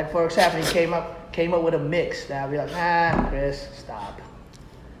 Like, for example, he came up with a mix that I'd be like, Chris, stop.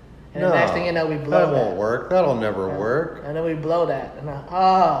 And the next thing you know, we blow that. That won't work. That'll never work. And then we blow that. And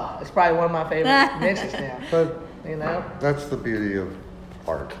it's probably one of my favorite mixes now. But You know? that's the beauty of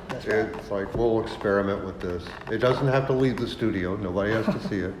art. That's right. It's like, we'll experiment with this. It doesn't have to leave the studio. Nobody has to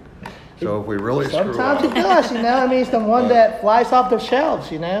see it. So if we really screw Sometimes it up. does, you know? I mean, it's the one that flies off the shelves,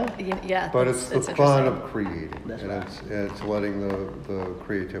 you know? Yeah. But it's the fun interesting. of creating. That's And right. it's letting the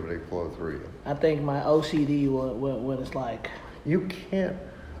creativity flow through you. I think my OCD when it's like, You can't,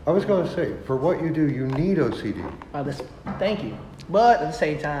 I was going to say, for what you do, you need OCD. thank you. But at the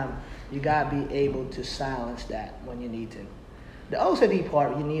same time, you gotta be able to silence that when you need to. The OCD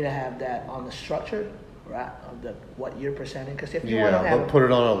part, you need to have that on the structure, right, of what you're presenting. Because if you want to Yeah, have but put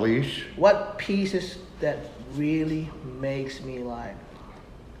it on a leash. what pieces that really makes me like,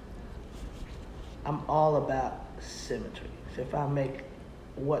 I'm all about symmetry. So if I make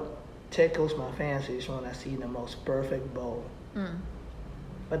what tickles my fancy is when I see the most perfect bowl.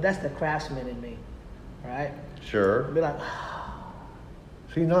 But that's the craftsman in me, right? Sure. Be like,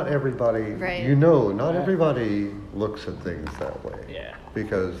 See, not everybody, Right. not everybody looks at things that way. yeah.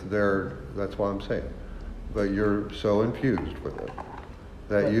 Because that's why I'm saying. But you're so infused with it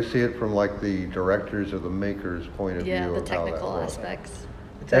that you see it from like the directors or the makers' point of Yeah, view the of how that technical looks. aspects.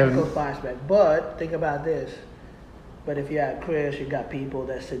 The technical aspect. But think about this. But if you have Chris, you got people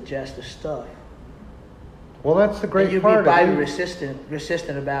that suggest the stuff. Well, that's the And great you be part. body At least-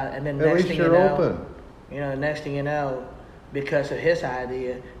 resistant about it. And then At next least thing you're you know, open. the next thing you know, because of his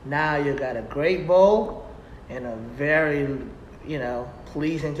idea, now you got a great bowl and a very,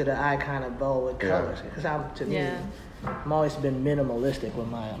 pleasing to the eye kind of bowl with Yeah. colors. Because Yeah. I'm always been minimalistic with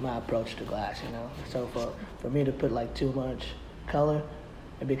my approach to glass, So for me to put like too much color,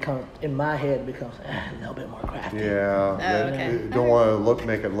 it becomes, in my head, it becomes a little bit more crafty. Yeah. okay. You don't want to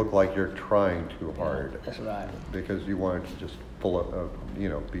make it look like you're trying too hard. That's right. Because you want it to just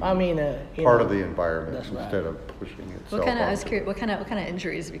be I mean, part of the environment that's right. instead of pushing itself. What kind of, I was onto curious, what kind of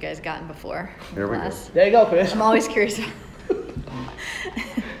injuries have you guys gotten before? in Here we go. class? There you go, Chris. I'm always curious.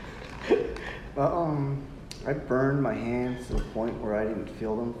 I burned my hands to the point where I didn't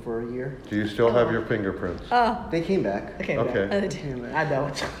feel them for a year. Do you still have your fingerprints? Oh, They came back. I can't Okay. oh, They came back. I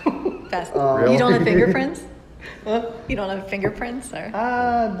don't. fast. Really? You don't have fingerprints? You don't have fingerprints, or?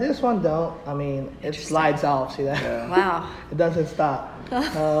 This one don't. I mean, it Interesting. slides off. See that? Wow. It doesn't stop.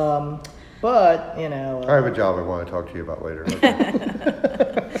 But I have a job I want to talk to you about later.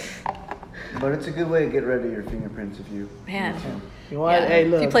 But it's a good way to get rid of your fingerprints if you. Man. you want? Yeah. Hey,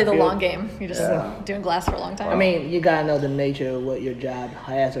 look. if you play the if long game, you're just Yeah. doing glass for a long time. I mean, you gotta know the nature of what your job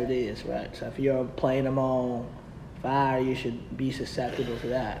hazard is, right? So if you're playing them on fire, you should be susceptible to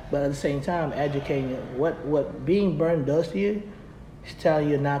that. But at the same time, educating you, what being burned does to you is telling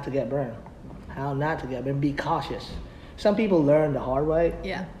you not to get burned, how not to get burned. Be cautious. Some people learn the hard way.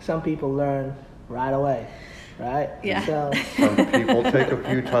 Yeah. Some people learn right away, right? Yeah. So, Some people take a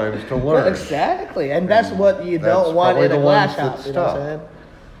few times to well, learn. exactly, and that's what you That's don't want probably in a the glass ones that house. You know what I'm stop. saying?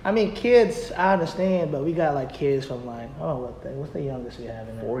 I mean, kids, I understand, but we got like kids from like, what's the youngest we have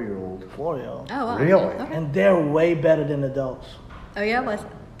in there? 4-year-old. 4-year-old. Oh, wow. Really? Okay. And they're way better than adults. Oh, yeah? What?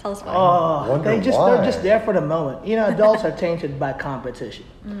 Tell us why. Oh, Wonder they're why. just there for the moment. Adults are tainted by competition.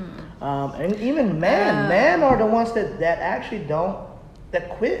 And even men are the ones that actually that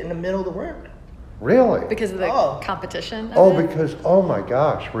quit in the middle of the work. Really? Because of the Oh. competition? Because, oh my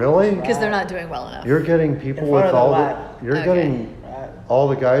gosh, really? Because they're not doing well enough. You're getting people In front with of the all light. you're Okay. getting Right? all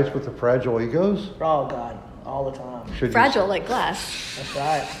the guys with the fragile egos? Oh God, all the time. Should you- Fragile like glass. That's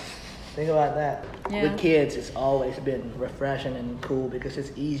right. Think about that. Yeah. With kids, it's always been refreshing and cool because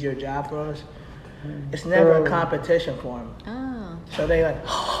it's easier job for us. It's never a competition for them. Oh. So they like,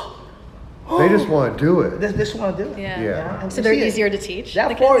 They just want to do it. this want to do it. Yeah. Yeah. And So you they're see it. easier to teach? That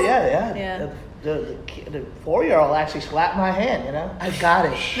the four, kids? yeah. Yeah. The 4-year-old actually slapped my hand. I got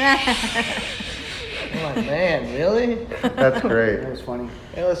it. I'm like, man, really? That's great. It was funny.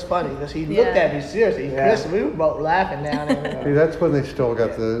 It was funny because he looked at me seriously. Chris, we were both laughing down there. See, that's when they still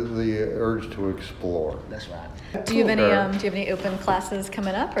got the urge to explore. That's right. Do you have any open classes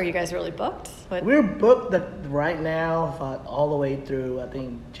coming up? Or are you guys really booked? We're booked right now all the way through, I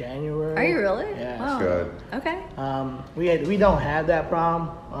think, January. Are you really? Yeah. Wow. Good. Okay. We don't have that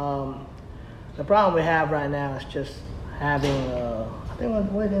problem. The problem we have right now is just having, I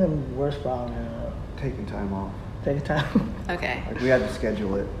think we're in the worst problem. Taking time off. Taking time. Okay. Like we had to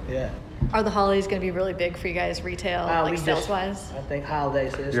schedule it. Yeah. Are the holidays going to be really big for you guys, retail, sales wise? I think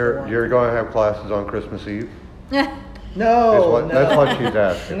holidays is the You're one. going to have classes on Christmas Eve? No, That's what she's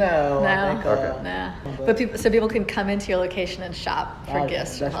asking. No, No. I think, Okay. Nah. But people can come into your location and shop for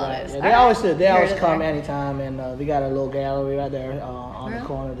gifts for that's right. holidays. Yeah, All they always right. do. They Heard always it come there. anytime, and we got a little gallery right there on the Really?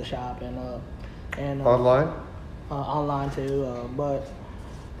 corner of the shop, and Online? online too. But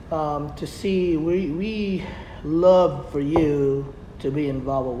to see, we love for you to be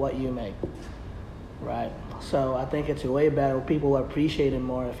involved with what you make, right? So I think it's way better. People appreciate it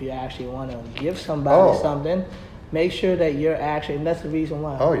more if you actually want to give somebody something. Make sure that you're actually, and that's the reason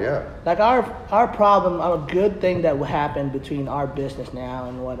why. Oh, yeah. Like our problem, our good thing that happened between our business now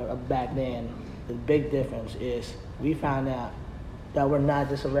and what back then, the big difference is we found out that we're not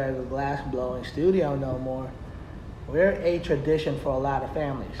just a regular glass blowing studio no more. We're a tradition for a lot of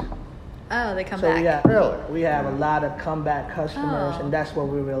families. Oh, they come So back. we have a lot of comeback customers, Oh. and that's what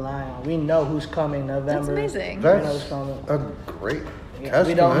we rely on. We know who's coming November. That's amazing. We know That's who's coming. a great Yeah,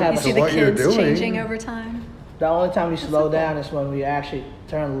 we don't have- testament You to see the what you're kids doing. changing over time? The only time we slow down is when we actually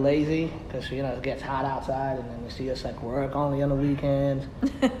turn lazy, because it gets hot outside, and then you see us like work only on the weekends.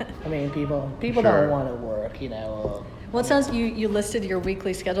 I mean, people Sure. don't want to work, Well, it sounds you listed your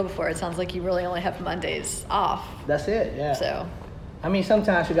weekly schedule before. It sounds like you really only have Mondays off. That's it, yeah. So, I mean,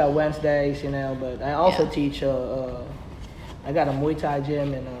 sometimes we got Wednesdays, but I also Yeah. teach. I got a Muay Thai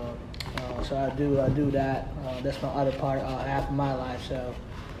gym, and so I do that. That's my other part, half of my life. So,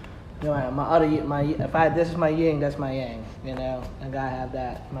 this is my yin, that's my yang. I gotta have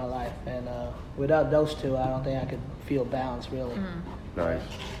that in my life, and without those two, I don't think I could feel balance really. Nice.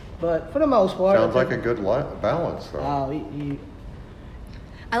 But for the most part, Sounds like a good balance, though.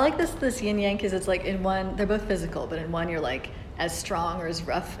 I like this yin yang because it's like in one they're both physical, but in one you're like as strong or as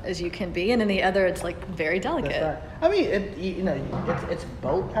rough as you can be, and in the other it's like very delicate. That's right. I mean, it's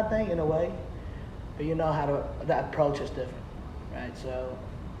both, I think, in a way, but the approach is different, right? So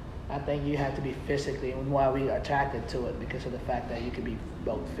I think you have to be physically, and why we are attracted to it because of the fact that you can be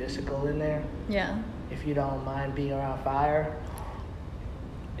both physical in there. Yeah. If you don't mind being around fire,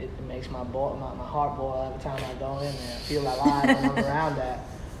 it makes my heart boil every time I go in there. I feel alive when I'm around that.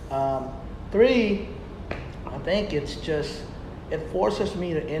 3, I think it forces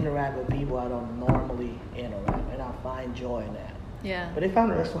me to interact with people I don't normally interact, and I find joy in that. Yeah. But if I'm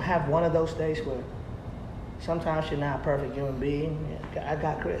just to have one of those days where sometimes you're not a perfect human being, I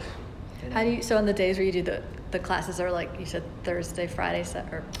got Chris. How do you? So on the days where you do the classes are like you said Thursday, Friday,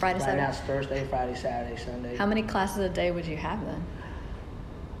 or Friday, Right Saturday. now it's Thursday, Friday, Saturday, Sunday. How many classes a day would you have then?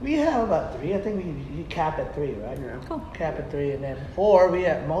 We have about 3. I think you cap at 3, right? Yeah. Cool. Cap at 3, and then 4. We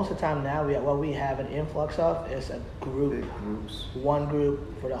have most of the time now. We have an influx of is a group, Big groups. one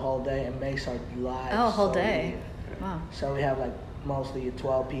group for the whole day, and makes our lives. Oh, a whole so day. easy. Wow. So we have like mostly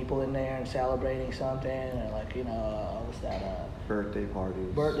 12 people in there and celebrating something, and what's that? Birthday parties.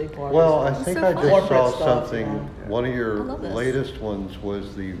 Birthday parties. Well, I That's think so I fun. just saw Corporate stuff, something, one of I your love this. latest ones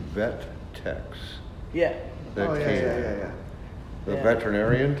was the vet techs Yeah. that Oh, came. yeah. The Yeah.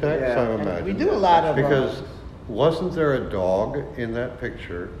 veterinarian techs, Yeah. I And imagine. we do a lot of Because wasn't there a dog in that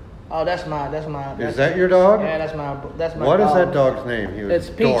picture? Oh, that's my. Is that your dog? Yeah, that's my. What is dog. that dog's name? He was It's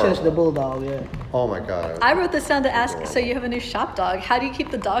Peaches adorable. the bulldog. Yeah. Oh my God. I wrote this down to ask. So you have a new shop dog. How do you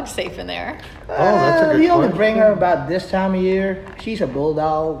keep the dog safe in there? Oh, that's a good We only question. bring her about this time of year. She's a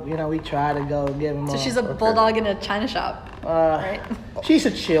bulldog. We try to go give him. So she's a bulldog in a china shop, right? She's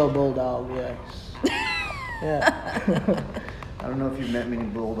a chill bulldog. Yeah. Yeah. I don't know if you've met many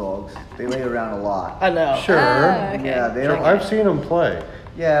bulldogs. They lay around a lot. I know. Sure. Okay. Yeah, they Sure. don't. I've seen them play.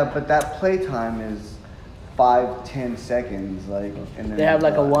 Yeah, but that playtime is 5-10 seconds, and then They have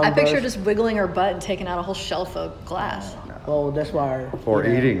like a one. I picture burst. just wiggling her butt and taking out a whole shelf of glass. Oh, that's why. For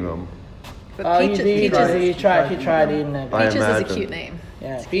eating them. But Oh, Peaches, he Peaches, tried eating that. I Peaches is a imagine. cute name.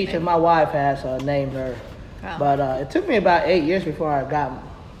 Yeah, It's a cute Peaches. name. My wife has named her, Wow. but it took me about 8 years before I got.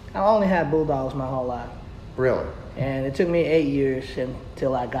 I only had bulldogs my whole life, Really. and it took me 8 years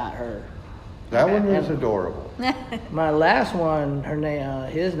until I got her. That one is adorable. My last one,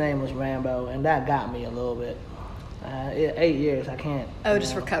 his name was Rambo, and that got me a little bit. 8 years, I can't. Oh,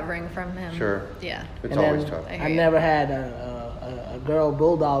 just recovering from him. Sure. Yeah. It's And always then tough. I hear I you. never had a girl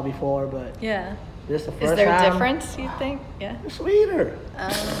bulldog before, but Yeah. this the first Is there a time. difference, you think? Yeah. Sweeter.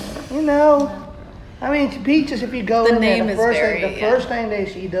 Um, You know, I mean, Peaches, if you go The in there, name the is first very- thing, the yeah. first thing that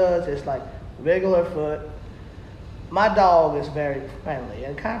she does is like wiggle her foot. My dog is very friendly.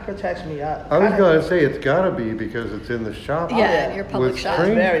 It kind of protects me. I was going to say it's got to be because it's in the shop. yeah, yeah. your public With shop.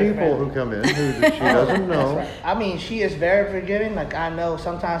 strange Very people friendly. who come in who she doesn't know. That's right. I mean, she is very forgiving. Like I know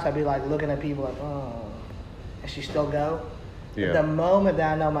sometimes I'd be like looking at people like, oh, and she still go. Yeah. The moment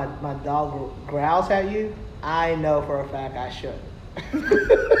that I know my dog growls at you, I know for a fact I should.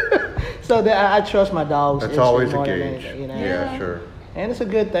 So that I trust my dogs. That's always a more than gauge. anything, you know? Yeah, sure. And it's a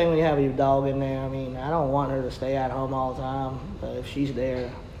good thing when you have your dog in there. I mean, I don't want her to stay at home all the time, but if she's there,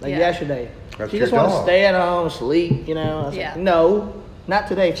 like Yeah. yesterday, That's she your just wants to dog. stay at home, sleep, you know. I was Yeah. like, no, not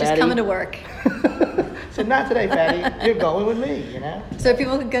today, She's fatty. coming to work. So not today, fatty. You're going with me, you know. So if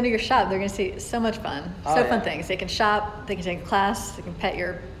people can go to your shop, they're going to see so much fun. Oh, So yeah. fun things. They can shop, they can take a class, they can pet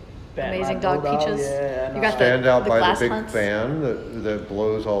your Pet my amazing dog bulldog, Peaches. yeah, You got Stand out by glass the big hunts. fan that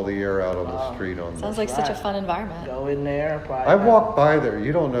blows all the air out on the street on Sounds the like such a right. fun environment. Go in there. Probably I've walked by there.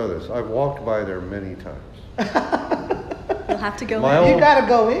 You don't know this. I've walked by there many times. You'll have to go My in. own- You gotta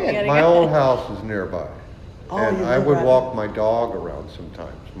go in. You gotta My go. old house is nearby. Oh, And you I live would right- walk my dog around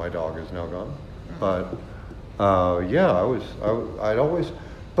sometimes. My dog is now gone. But yeah, I'd always,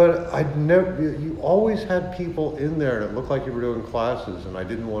 but I'd never, you always had people in there and it looked like you were doing classes and I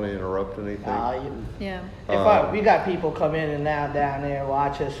didn't want to interrupt anything. Yeah. We got people come in and out down there,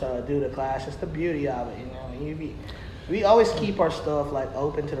 watch us do the class. It's the beauty of it, you know. We always keep our stuff like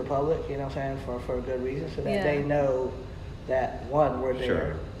open to the public, you know what I'm saying, for a good reason, so that Yeah. they know that one, we're there.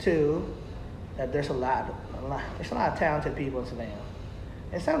 Sure. Two, that there's a lot of talented people in Savannah.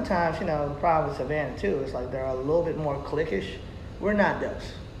 And sometimes, you know, the problem with Savannah too is like they're a little bit more cliquish. We're not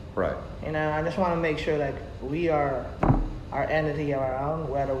those. Right. You know, I just want to make sure that we are our entity of our own,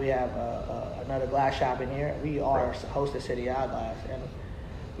 whether we have another glass shop in here. We are Right. Hostess City Eyeglass, and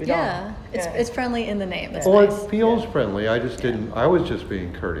we Yeah. don't. It's friendly in the name. That's Well, nice. it feels friendly. I just didn't, I was just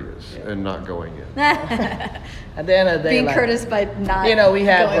being courteous and not going in. At the end of the day, Being like, courteous by not you know, we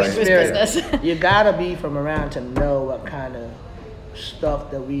have going the into his spirit. business. You gotta be from around to know what kind of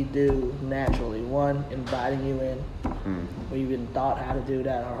stuff that we do naturally. One, inviting you in. We've been taught how to do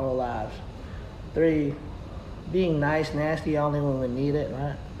that our whole lives. Three, being nice, nasty only when we need it,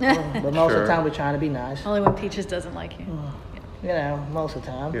 right? But most of Sure. the time we're trying to be nice. Only when Peaches doesn't like you. You know, most of the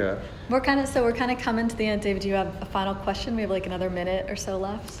time. Yeah. We're kind of coming to the end. David, do you have a final question? We have like another minute or so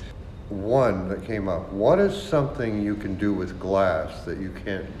left. One that came up. What is something you can do with glass that you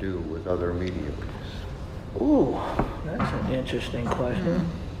can't do with other mediums? Ooh, that's an interesting question.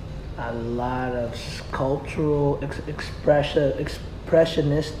 A lot of sculptural,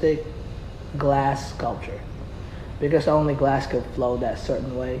 expressionistic glass sculpture. Because only glass could flow that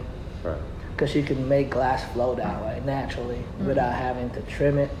certain way. Right. Because you can make glass flow that way naturally without having to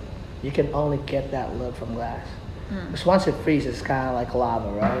trim it. You can only get that look from glass. Because once it freezes, it's kind of like lava,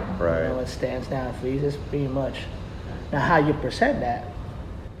 right? Right. You know, it stands down and freezes pretty much. Now, how you present that,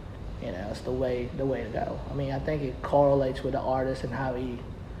 you know, it's the way to go. I mean, I think it correlates with the artist and how he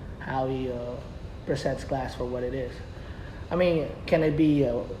presents glass for what it is. I mean, can it be,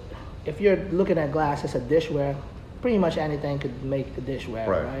 if you're looking at glass as a dishware, pretty much anything could make a dishware,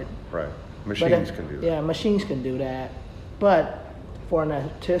 right? Right. But Machines can do that. Yeah, machines can do that. But for an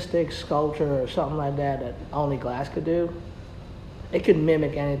artistic sculpture or something like that only glass could do, it could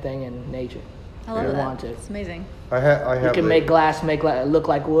mimic anything in nature. I love if you that. want to. It's amazing. I have. You can the- make glass look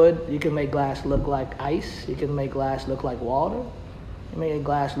like wood. You can make glass look like ice. You can make glass look like water. You can make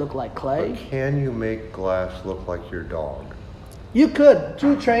glass look like But clay. can you make glass look like your dog? You could,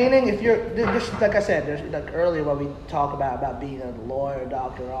 through training, if you're, just like I said, there's like earlier when we talk about being a lawyer,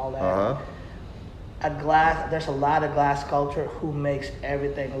 doctor, all that. Uh-huh. There's a lot of glass sculpture who makes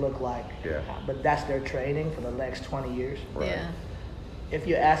everything look like. Yeah. But that's their training for the next 20 years. Right. Yeah. If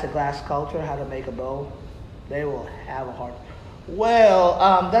you ask a glass sculptor how to make a bow, they will have a hard. Well,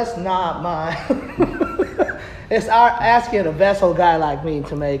 that's not mine. It's asking a vessel guy like me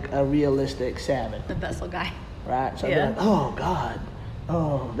to make a realistic salmon, The vessel guy. right? So Yeah. they're like, oh God,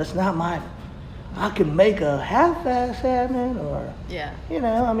 oh that's not my. I can make a half-ass salmon, or Yeah. you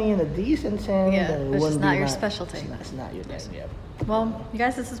know, I mean a decent salmon. Yeah, but it it's just wouldn't not be your my- specialty. It's not your thing. Yeah. Well, you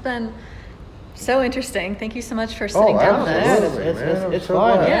guys, this has been so interesting. Thank you so much for sitting Oh, down with absolutely, us. man. it's I'm so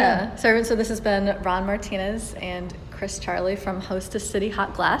fun, glad. Yeah. So this has been Ron Martinez and Chris Charlie from Hostess City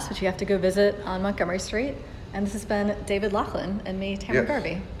Hot Glass, which you have to go visit on Montgomery Street. And this has been David Laughlin and me, Tamara Yes.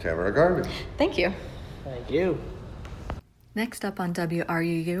 Garvey. Tamara Garvey. Thank you. Thank you. Next up on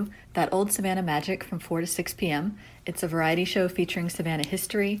WRUU, That Old Savannah Magic from 4 to 6 p.m. It's a variety show featuring Savannah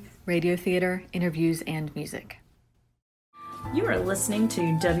history, radio theater, interviews, and music. You are listening to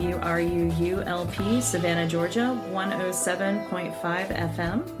WRUU-LP, Savannah, Georgia, 107.5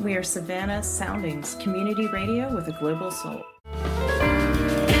 FM. We are Savannah Soundings, community radio with a global soul.